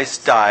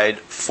Christ died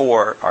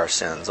for our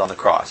sins on the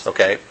cross.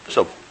 Okay?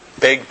 So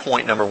big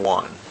point number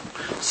one.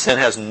 Sin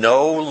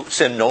no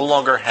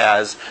longer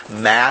has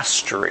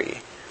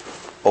mastery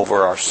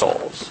over our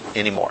souls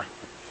anymore.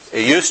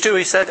 It used to,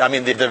 he said. I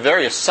mean, the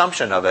very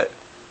assumption of it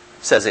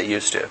says it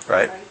used to,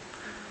 right?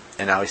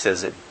 And now he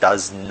says it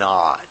does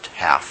not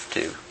have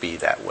to be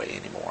that way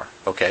anymore.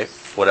 Okay,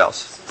 what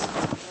else?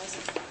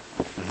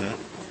 Mm-hmm.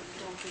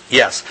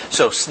 Yes,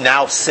 so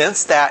now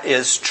since that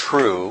is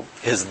true,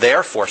 his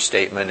therefore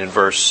statement in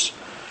verse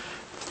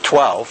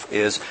 12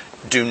 is,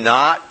 do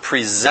not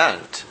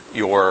present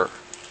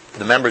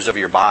the members of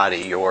your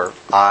body, your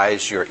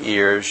eyes, your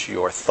ears,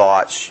 your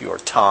thoughts, your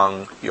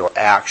tongue, your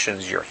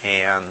actions, your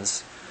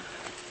hands,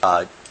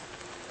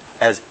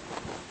 as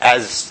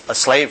a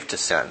slave to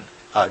sin.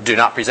 Do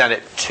not present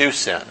it to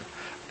sin.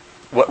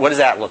 What does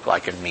that look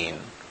like and mean?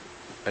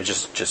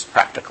 Just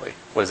practically,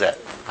 what does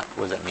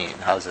that mean?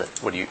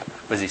 What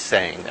is he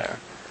saying there?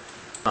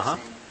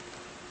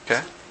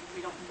 Okay.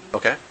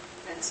 Okay.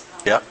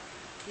 Yep.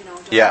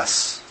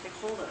 Yes. Take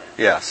hold of it.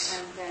 Yes.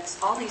 And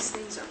that's all these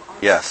things are.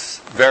 Yes.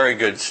 Very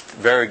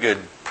good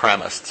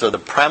premise. So the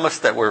premise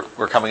that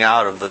we're coming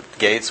out of the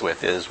gates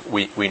with is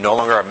we no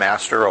longer are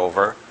mastered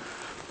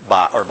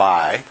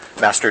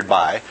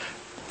by.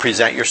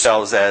 Present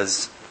yourselves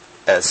as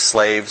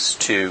slaves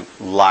to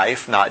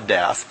life, not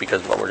death,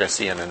 because what we're going to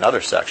see in another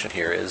section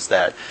here is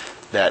that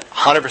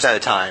 100% of the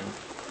time,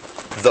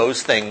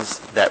 those things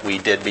that we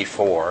did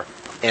before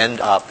end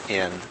up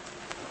in,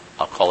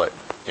 I'll call it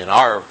in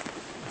our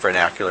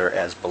vernacular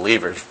as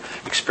believers,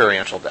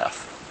 experiential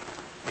death.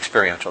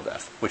 Experiential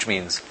death, which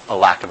means a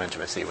lack of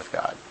intimacy with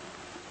God.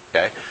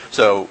 Okay?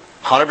 So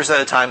 100% of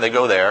the time they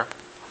go there.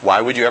 Why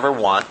would you ever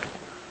want?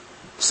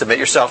 Submit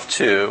yourself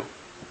to,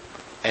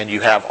 and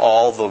you have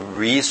all the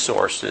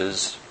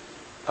resources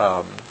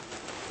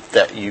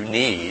that you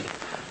need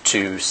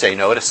to say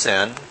no to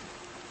sin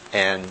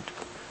and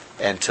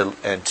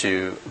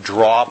to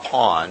draw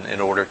upon in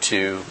order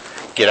to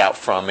get out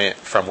from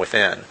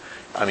within.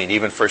 I mean,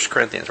 even 1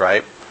 Corinthians,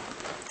 right?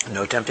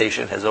 No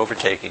temptation has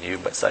overtaken you,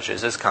 but such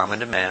as is common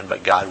to man.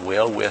 But God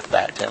will, with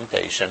that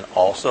temptation,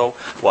 also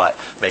what?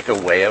 Make a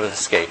way of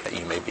escape that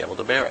you may be able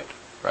to bear it,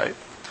 right?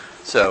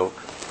 So,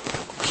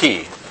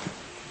 key,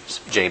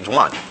 James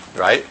 1,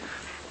 right?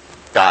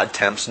 God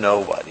tempts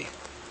nobody,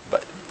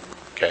 but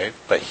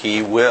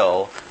He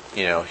will.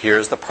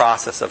 Here's the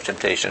process of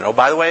temptation. Oh,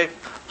 by the way,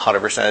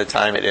 100% of the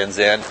time it ends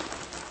in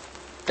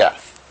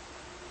death.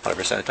 100%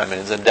 of the time it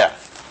ends in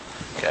death.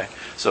 Okay,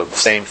 so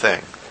same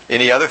thing.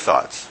 Any other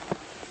thoughts?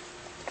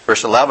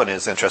 Verse 11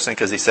 is interesting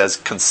because he says,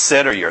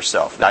 "Consider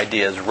yourself." The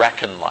idea is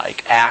reckon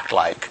like, act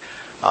like.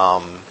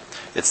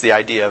 It's the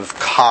idea of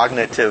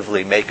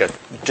cognitively make a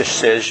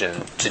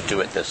decision to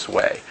do it this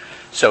way.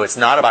 So it's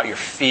not about your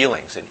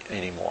feelings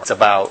anymore. It's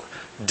about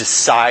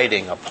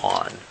deciding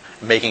upon,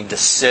 making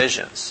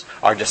decisions.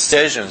 Our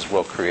decisions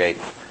will create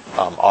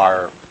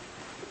our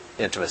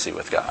intimacy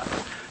with God,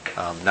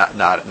 not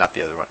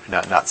the other one.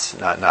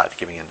 Not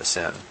giving in to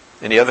sin.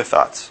 Any other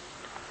thoughts?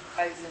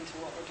 Ties into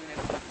what we're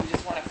doing. We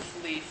just want to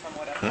flee from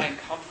what find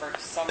comfort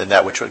somewhere. And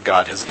that which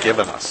God has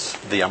given us,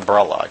 the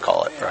umbrella, I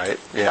call it, right?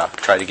 Yeah.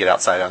 Try to get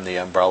outside on the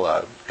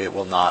umbrella. It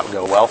will not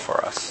go well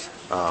for us.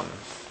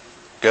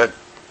 Good.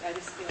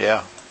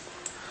 Yeah.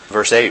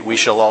 Verse 8, we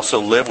shall also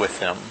live with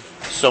him.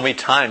 So many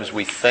times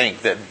we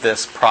think that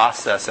this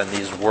process and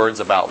these words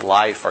about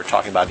life are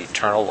talking about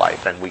eternal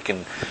life, and we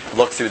can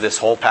look through this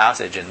whole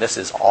passage and this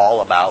is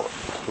all about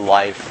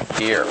life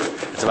here.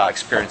 It's about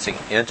experiencing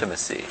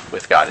intimacy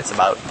with God. It's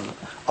about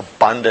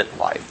abundant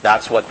life.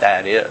 That's what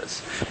that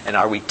is. And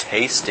are we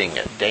tasting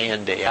it day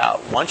in, day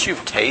out? Once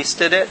you've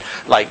tasted it,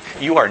 like,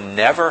 you are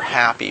never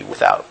happy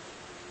without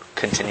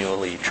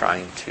continually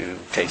trying to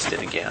taste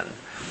it again.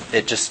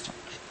 It just,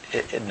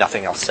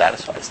 nothing else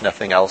satisfies.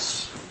 Nothing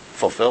else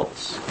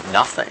fulfills.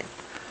 Nothing.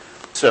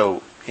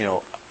 So,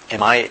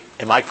 am I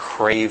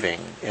craving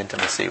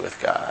intimacy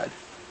with God?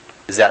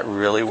 Is that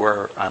really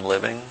where I'm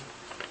living?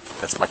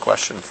 That's my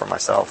question for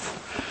myself.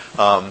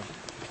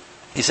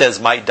 He says,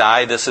 might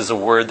die. This is a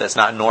word that's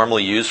not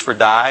normally used for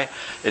die.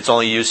 It's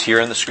only used here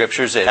in the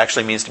Scriptures. It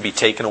actually means to be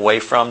taken away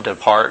from,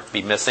 depart,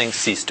 be missing,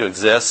 cease to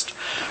exist.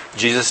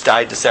 Jesus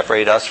died to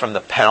separate us from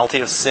the penalty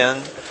of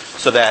sin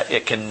so that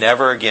it can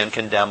never again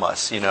condemn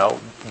us.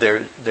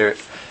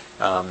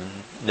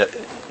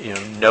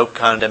 No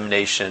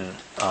condemnation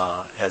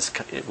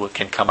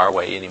can come our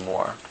way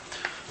anymore.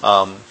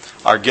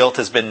 Our guilt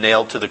has been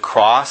nailed to the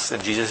cross,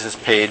 and Jesus has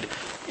paid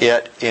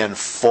it in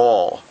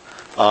full.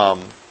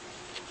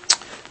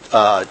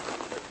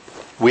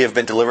 We have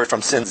been delivered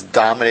from sin's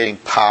dominating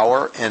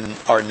power and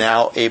are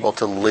now able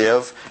to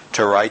live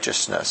to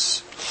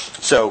righteousness.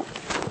 So,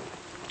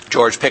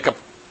 George, pick up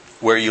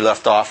where you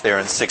left off there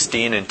in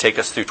 16 and take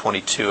us through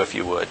 22, if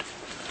you would,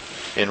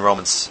 in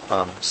Romans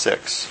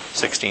 6,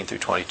 16 through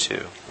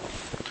 22.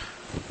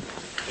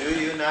 Do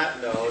you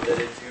not know that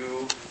if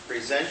you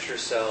present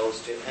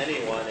yourselves to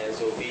anyone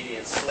as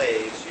obedient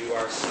slaves, you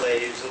are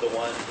slaves of the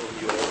one whom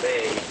you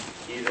obey,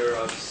 either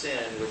of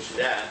sin, which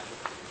death,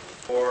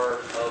 or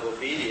of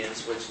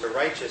obedience, which to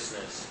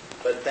righteousness.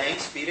 But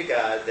thanks be to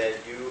God that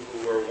you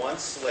who were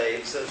once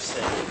slaves of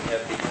sin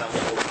have become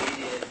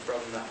obedient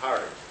from the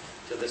heart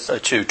to the Son.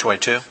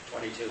 22.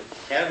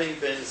 Having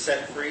been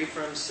set free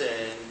from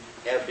sin,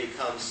 have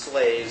become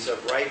slaves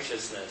of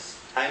righteousness.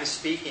 I'm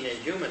speaking in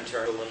human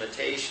terms of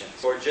limitations.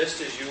 For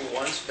just as you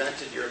once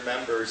vented your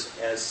members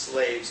as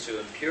slaves to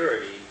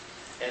impurity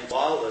and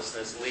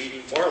lawlessness,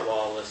 leading to more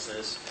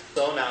lawlessness,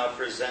 so now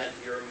present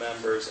your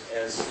members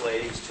as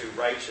slaves to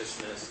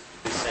righteousness,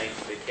 to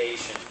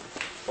sanctification.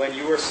 When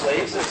you were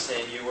slaves of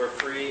sin, you were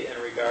free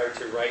in regard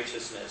to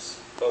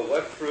righteousness. But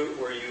what fruit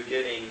were you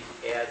getting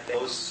at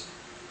those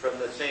from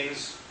the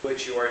things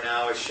which you are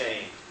now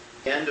ashamed?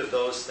 The end of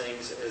those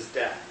things is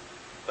death.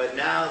 But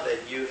now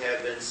that you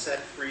have been set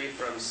free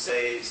from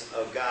slaves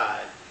of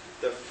God,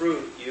 the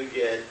fruit you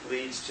get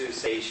leads to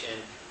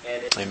salvation.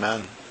 And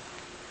Amen.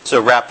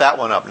 So wrap that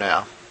one up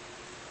now.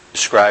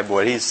 Describe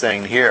what he's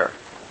saying here.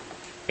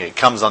 It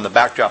comes on the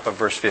backdrop of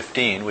verse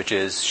 15, which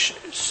is,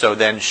 so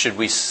then should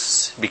we,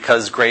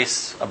 because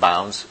grace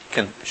abounds,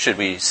 should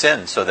we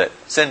sin so that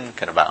sin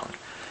can abound?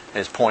 And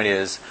his point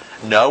is,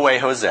 no way,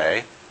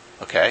 Jose.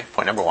 Okay,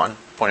 point number one.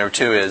 Point number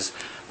two is,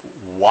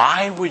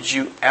 why would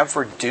you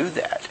ever do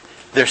that?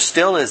 There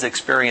still is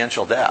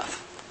experiential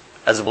death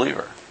as a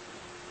believer.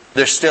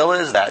 There still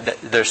is that.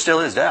 There still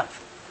is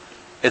death.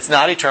 It's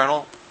not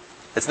eternal.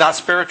 It's not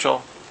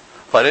spiritual.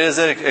 But it is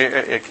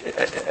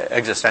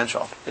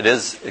existential. It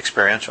is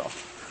experiential.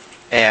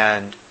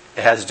 And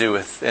it has to do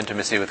with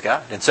intimacy with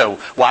God. And so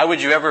why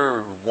would you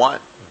ever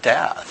want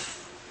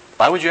death?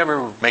 Why would you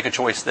ever make a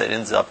choice that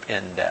ends up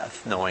in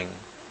death, knowing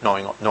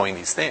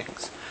these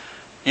things?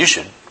 You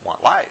should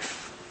want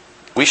life.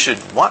 We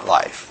should want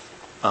life.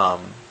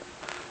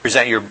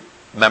 Present your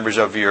members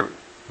of your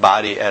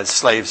body as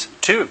slaves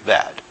to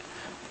that,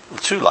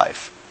 to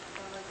life.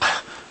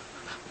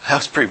 That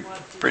was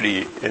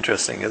pretty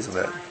interesting, isn't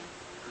it?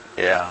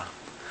 Yeah.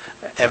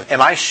 Am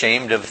I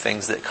ashamed of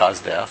things that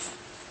cause death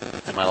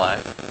in my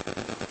life?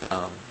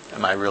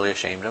 Am I really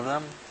ashamed of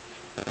them?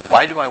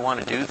 Why do I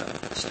want to do them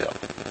still?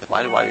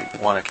 Why do I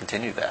want to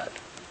continue that?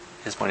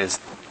 His point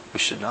is, we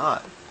should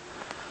not.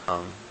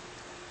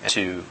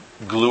 To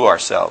glue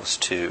ourselves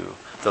to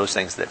those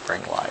things that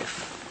bring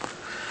life.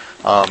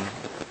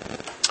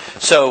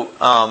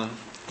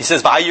 He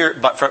says,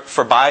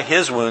 by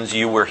his wounds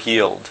you were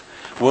healed.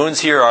 Wounds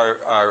here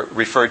are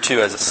referred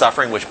to as a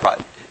suffering which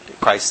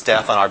Christ's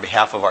death on our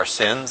behalf of our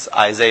sins.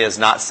 Isaiah is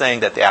not saying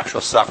that the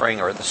actual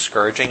suffering or the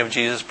scourging of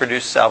Jesus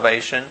produced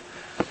salvation.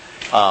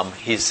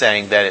 He's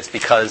saying that it's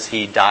because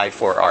he died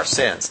for our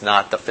sins,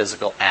 not the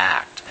physical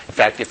act. In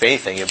fact, if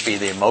anything, it would be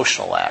the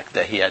emotional act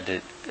that he had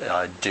to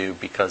do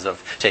because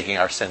of taking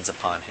our sins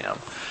upon him.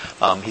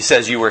 He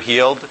says you were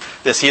healed.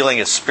 This healing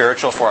is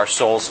spiritual for our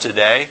souls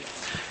today.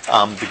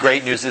 The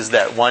great news is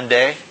that one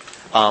day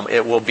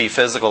it will be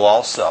physical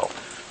also.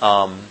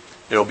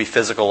 It will be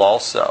physical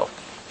also.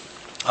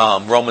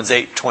 Romans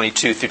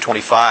 8:22 through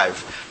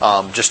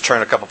 25. Just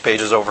turn a couple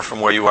pages over from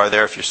where you are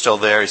there if you're still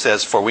there. He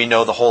says, for we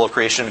know the whole of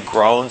creation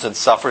groans and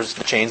suffers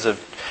the chains of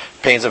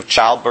pains of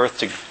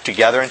childbirth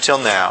together until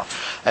now.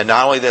 And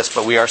not only this,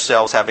 but we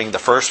ourselves, having the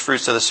first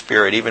fruits of the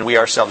Spirit, even we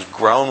ourselves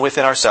groan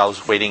within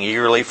ourselves, waiting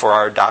eagerly for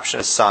our adoption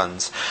as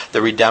sons,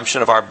 the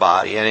redemption of our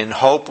body. And in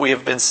hope we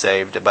have been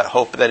saved. But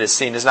hope that is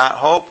seen is not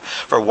hope.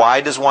 For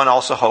why does one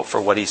also hope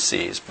for what he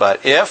sees?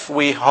 But if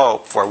we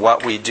hope for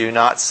what we do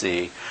not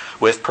see,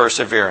 with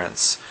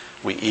perseverance,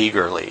 we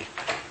eagerly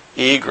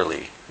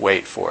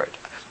wait for it.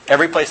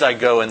 Every place I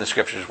go in the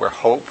Scriptures where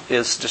hope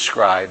is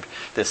described,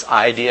 this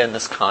idea and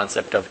this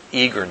concept of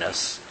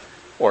eagerness,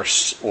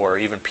 or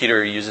even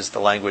Peter uses the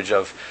language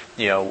of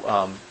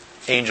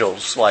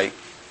angels like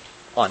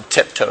on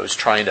tiptoes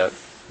trying to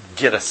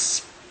get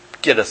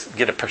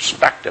a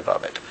perspective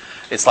of it.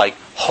 It's like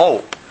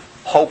hope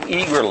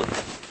eagerly.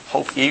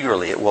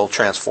 It will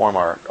transform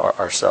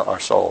our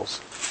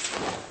souls.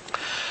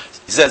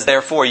 He says,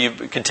 therefore, you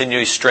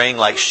continually straying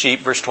like sheep,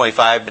 verse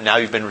 25, but now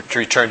you've been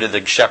returned to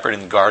the shepherd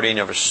and guardian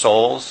of your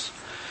souls.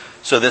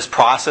 So this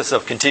process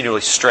of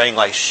continually straying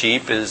like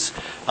sheep is,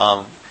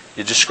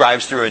 it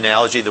describes through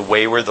analogy the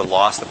wayward, the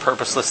lost, the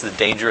purposeless, the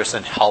dangerous,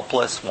 and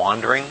helpless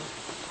wandering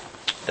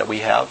that we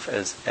have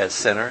as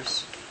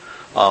sinners.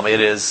 I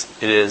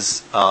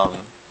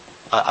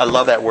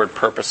love that word,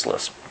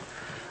 purposeless.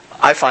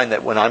 I find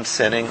that when I'm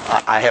sinning,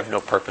 I have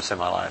no purpose in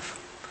my life.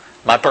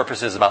 My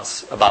purpose is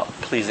about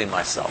pleasing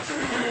myself.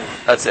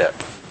 That's it.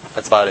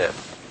 That's about it.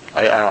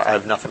 I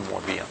have nothing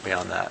more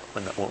beyond that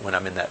when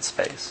I'm in that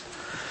space.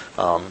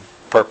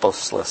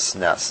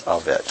 Purposelessness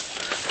of it.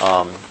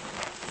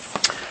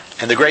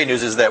 And the great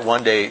news is that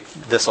one day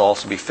this will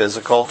also be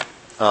physical.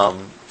 I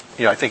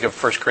think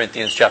of 1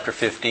 Corinthians chapter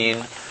 15,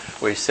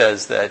 where he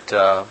says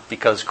that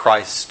because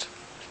Christ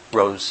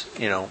rose,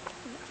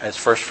 as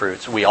first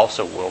fruits, we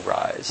also will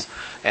rise,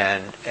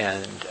 and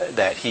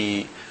that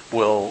he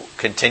will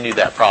continue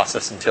that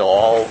process until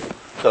all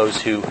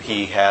those who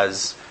he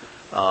has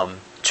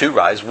to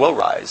rise will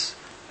rise,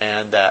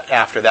 and that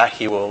after that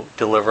he will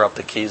deliver up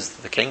the keys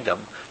of the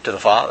kingdom to the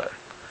Father.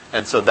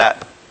 And so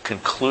that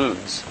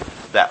concludes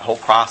that whole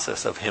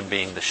process of him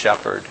being the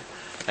shepherd,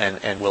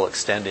 and will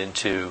extend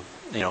into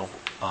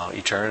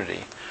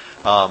eternity.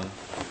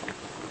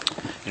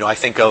 I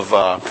think of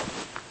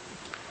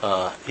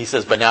he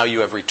says, but now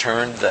you have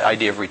returned. The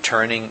idea of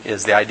returning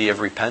is the idea of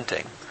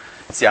repenting.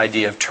 It's the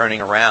idea of turning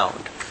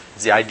around.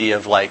 It's the idea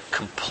of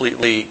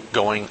completely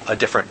going a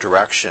different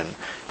direction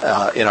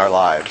in our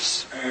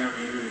lives.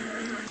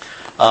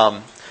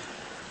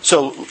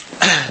 So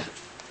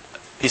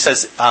he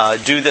says,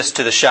 do this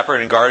to the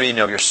shepherd and guardian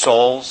of your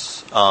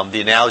souls.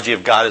 The analogy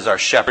of God as our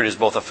shepherd is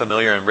both a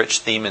familiar and rich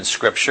theme in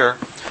Scripture.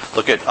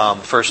 Look at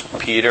 1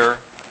 Peter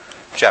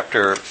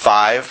chapter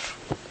 5.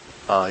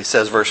 He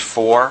says, verse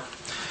 4,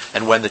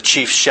 and when the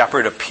chief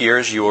shepherd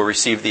appears, you will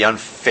receive the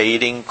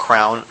unfading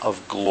crown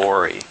of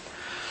glory.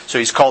 So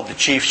he's called the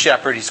chief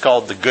shepherd. He's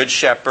called the good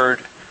shepherd.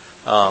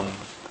 I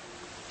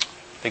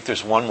think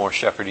there's one more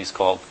shepherd he's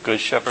called. Good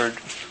shepherd.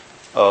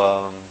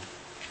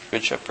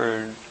 Good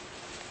shepherd.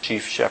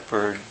 Chief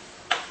shepherd.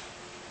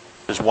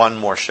 There's one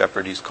more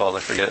shepherd he's called. I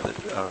forget it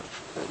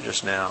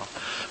just now.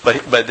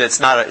 But it's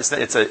not.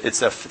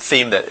 It's a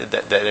theme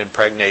that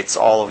impregnates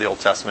all of the Old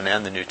Testament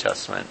and the New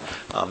Testament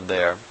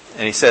there.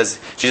 And he says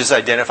Jesus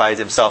identifies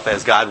himself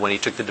as God when he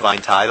took the divine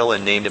title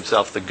and named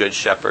himself the Good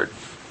Shepherd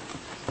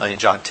in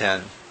John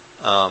 10.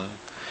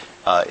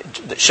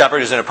 The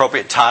shepherd is an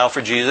appropriate title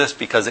for Jesus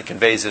because it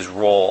conveys his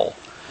role.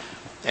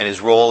 And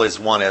his role is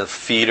one of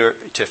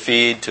to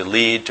feed, to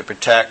lead, to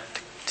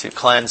protect, to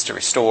cleanse, to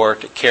restore,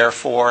 to care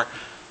for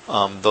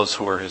those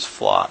who are his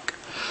flock.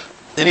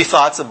 Any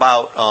thoughts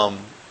about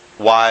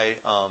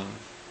why,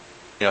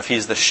 if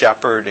he's the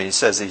shepherd, and he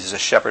says he's the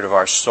shepherd of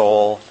our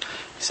soul,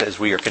 he says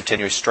we are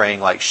continually straying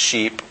like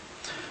sheep.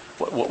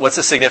 What's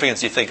the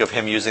significance, you think, of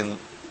him using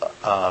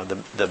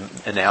the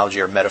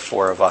analogy or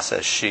metaphor of us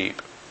as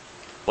sheep?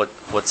 What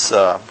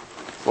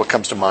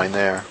comes to mind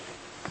there?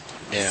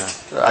 Yeah,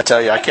 I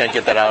tell you, I can't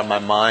get that out of my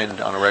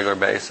mind on a regular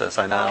basis.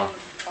 I know.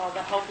 All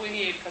the help we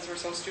need because we're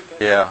so stupid.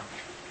 Yeah,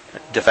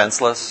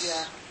 defenseless.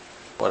 Yeah.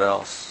 What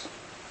else?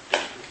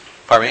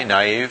 Pardon me,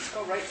 naive.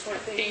 Go right for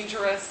it.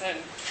 Dangerous and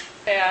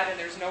bad, and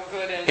there's no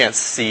good in. Can't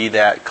see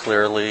that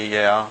clearly.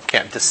 Yeah,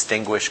 can't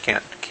distinguish.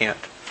 Can't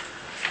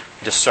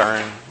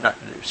discern.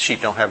 Sheep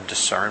don't have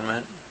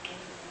discernment.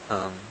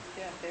 Yeah,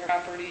 they're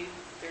property.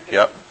 They're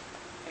different.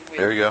 Yep.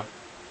 There you go.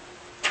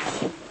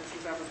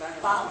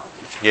 Follow.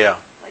 Yeah,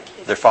 Like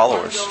if they're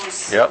followers. one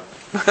goes, Yep.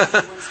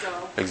 ones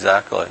go,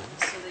 Exactly.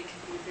 so they can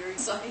be very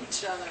beside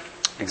each other.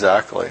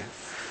 Exactly.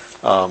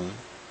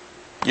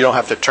 You don't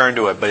have to turn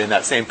to it, but in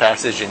that same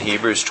passage in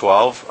Hebrews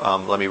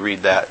 12, let me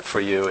read that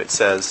for you. It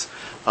says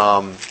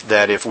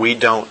that if we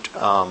don't,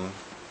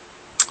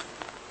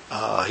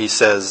 he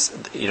says,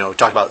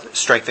 talk about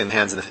strengthening the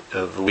hands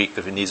of the weak,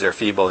 the knees are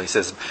feeble. He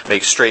says,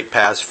 make straight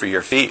paths for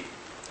your feet,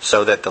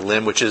 so that the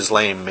limb which is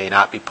lame may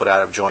not be put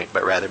out of joint,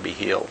 but rather be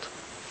healed.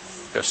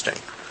 Interesting.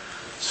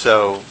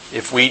 So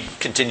if we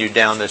continue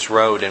down this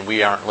road and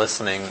we aren't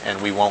listening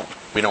and we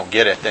don't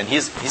get it, then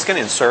he's going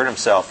to insert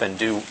himself and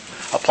do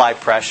apply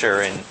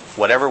pressure in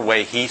whatever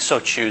way He so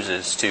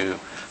chooses to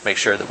make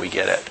sure that we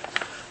get it.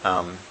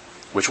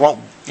 Which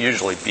won't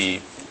usually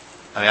be,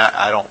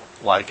 I don't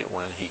like it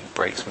when He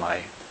breaks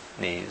my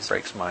knees,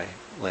 breaks my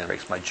limb,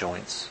 breaks my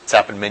joints. It's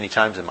happened many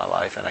times in my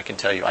life, and I can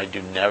tell you I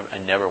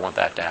never want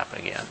that to happen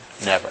again.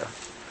 Never.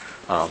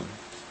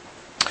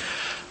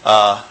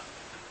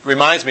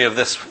 Reminds me of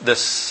this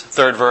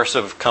third verse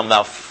of "Come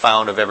thou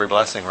fount of every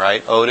blessing,"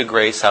 right? "Oh, to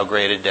grace, how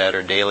great a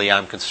debtor daily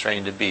I'm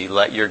constrained to be.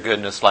 Let your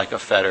goodness like a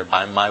fetter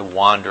bind my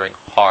wandering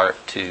heart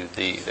to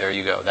thee." There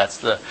you go. That's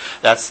the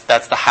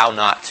how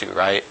not to,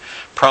 right?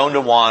 Prone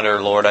to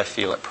wander, Lord, I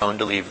feel it. Prone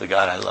to leave the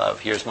God I love.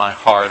 Here's my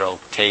heart, oh,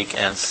 take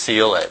and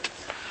seal it.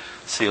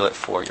 Seal it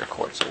for your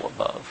courts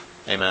above.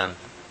 Amen.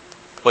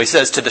 Well, he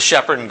says to the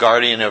shepherd and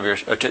guardian of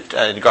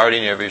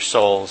your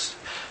souls.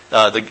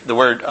 The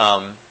word.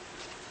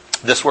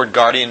 This word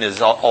guardian is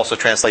also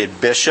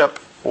translated bishop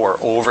or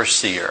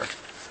overseer.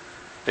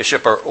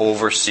 Bishop or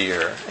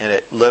overseer. And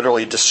it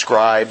literally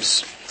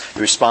describes the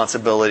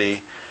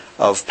responsibility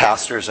of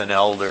pastors and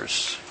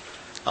elders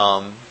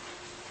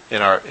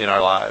in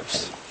our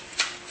lives.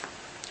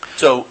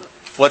 So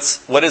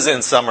what is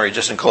in summary,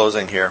 just in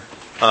closing here?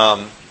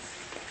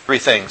 3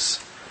 things.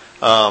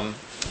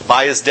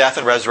 By His death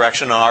and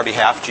resurrection on our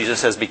behalf,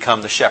 Jesus has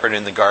become the shepherd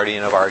and the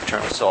guardian of our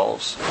eternal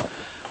souls.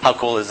 How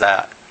cool is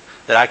that?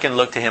 That I can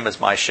look to Him as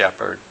my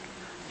shepherd.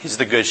 He's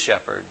the good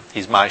shepherd.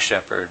 He's my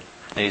shepherd.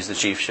 And He's the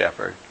chief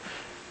shepherd.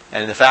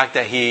 And the fact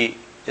that He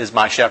is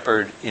my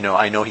shepherd,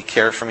 I know He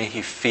cares for me.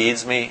 He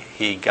feeds me.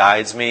 He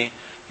guides me.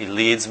 He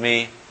leads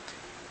me.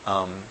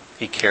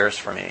 He cares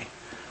for me.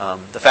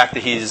 The fact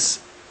that He's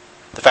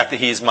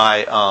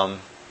my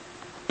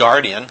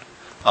guardian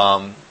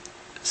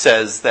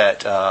says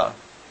that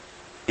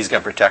He's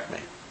going to protect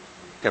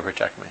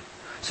me.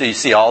 So you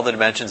see all the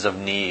dimensions of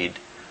need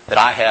that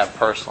I have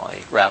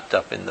personally wrapped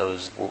up in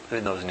those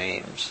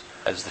names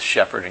as the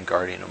shepherd and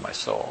guardian of my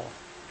soul.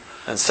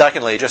 And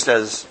secondly, just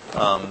as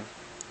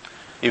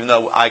even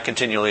though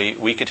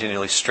we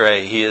continually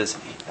stray, He is.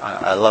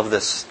 I love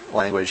this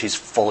language. He's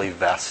fully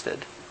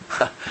vested.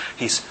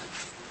 He's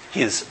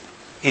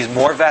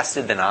more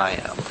vested than I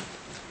am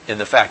in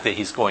the fact that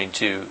He's going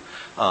to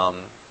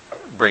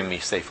bring me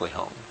safely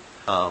home.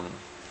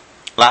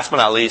 Last but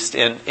not least,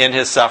 in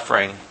His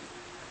suffering,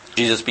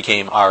 Jesus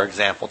became our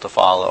example to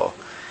follow.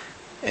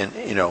 And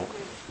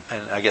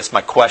I guess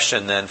my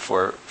question then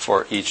for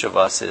each of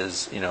us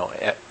is,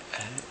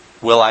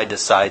 will I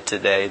decide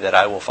today that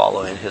I will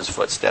follow in His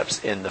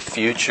footsteps in the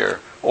future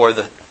or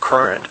the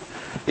current,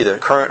 either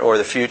current or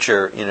the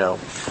future,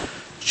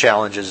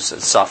 challenges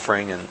and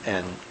suffering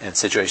and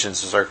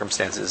situations and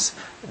circumstances,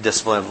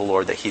 discipline of the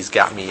Lord that He's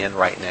got me in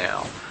right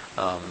now?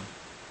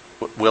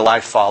 Will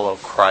I follow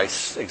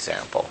Christ's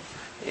example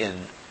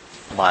in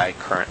my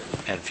current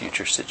and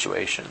future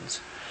situations?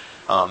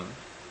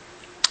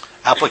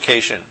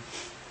 Application.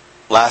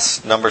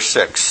 Last, number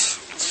 6.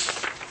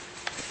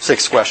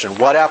 Sixth question.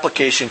 What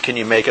application can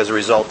you make as a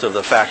result of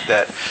the fact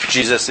that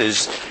Jesus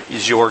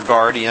is your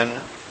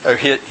guardian, or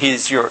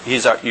He's your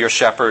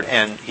shepherd,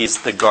 and He's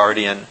the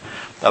guardian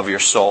of your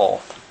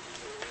soul?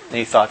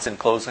 Any thoughts in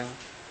closing?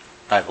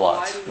 I have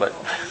lots, but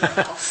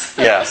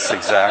yes,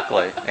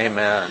 exactly.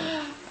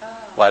 Amen.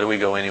 Why do we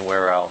go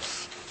anywhere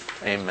else?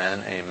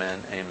 Amen.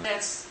 Amen. Amen.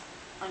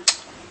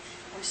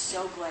 We're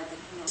so glad that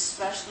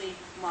especially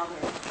mother,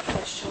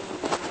 has children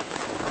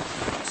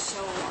are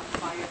so on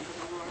fire for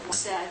the Lord.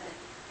 Said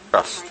that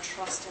I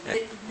trust Him.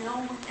 That no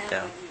one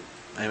ever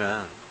you.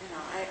 Amen.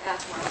 I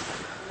ask one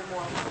in the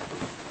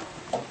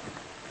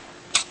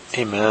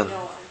morning.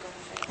 Amen.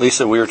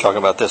 Lisa, we were talking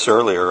about this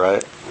earlier,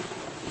 right?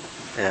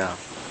 Yeah.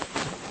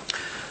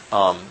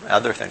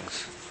 Other things.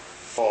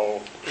 Fall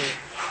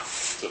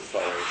to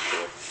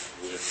fellowship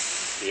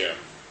with Him.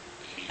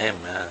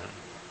 Amen.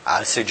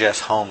 I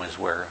suggest home is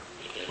where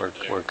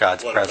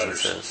God's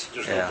presence is.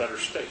 There's no better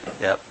state.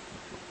 Yep.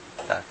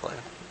 Exactly.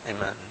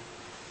 Amen.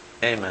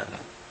 Amen.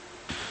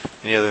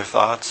 Any other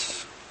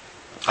thoughts?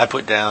 I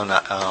put down,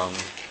 I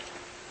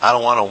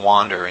don't want to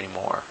wander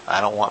anymore.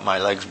 I don't want my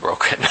legs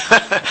broken.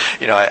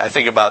 I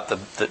think about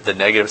the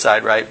negative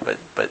side, right?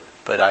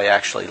 But I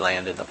actually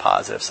land in the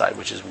positive side,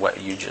 which is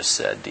what you just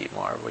said,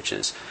 Dietmar, which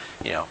is,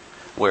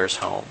 where's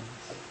home?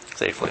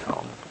 Safely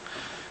home.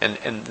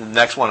 And the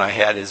next one I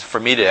had is, for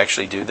me to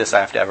actually do this, I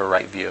have to have a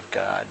right view of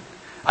God.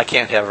 I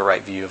can't have a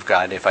right view of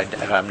God if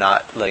I'm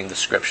not letting the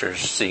Scriptures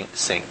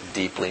sink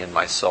deeply in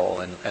my soul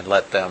and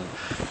let them,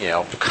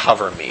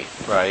 cover me,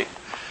 right?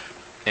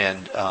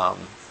 And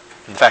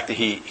the fact that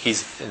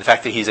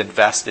He's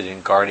invested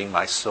in guarding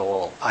my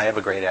soul. I have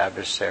a great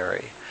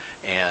adversary,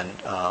 and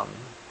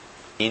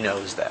He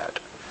knows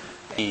that.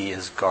 He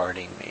is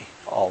guarding me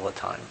all the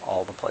time,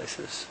 all the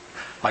places.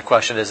 My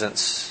question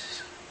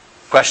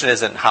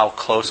isn't how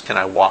close can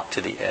I walk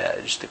to the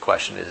edge. The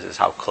question is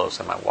how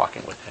close am I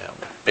walking with Him?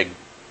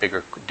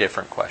 Bigger,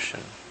 different question.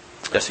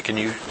 Jesse, can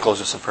you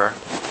close us in prayer?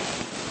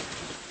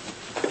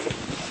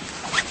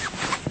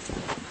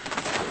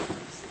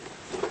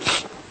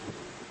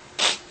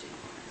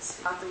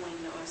 Out the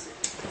window, is it?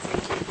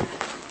 Thank you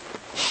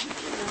for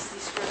giving us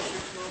these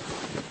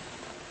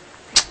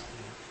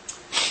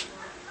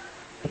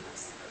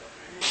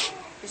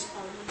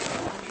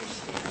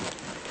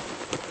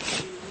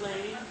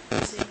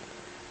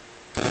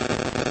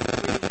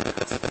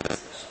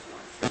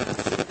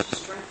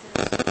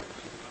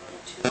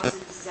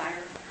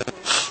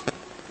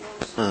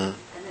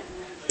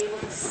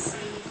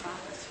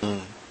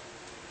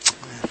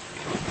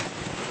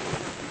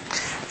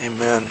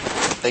Amen.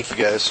 Thank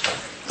you,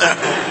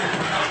 guys.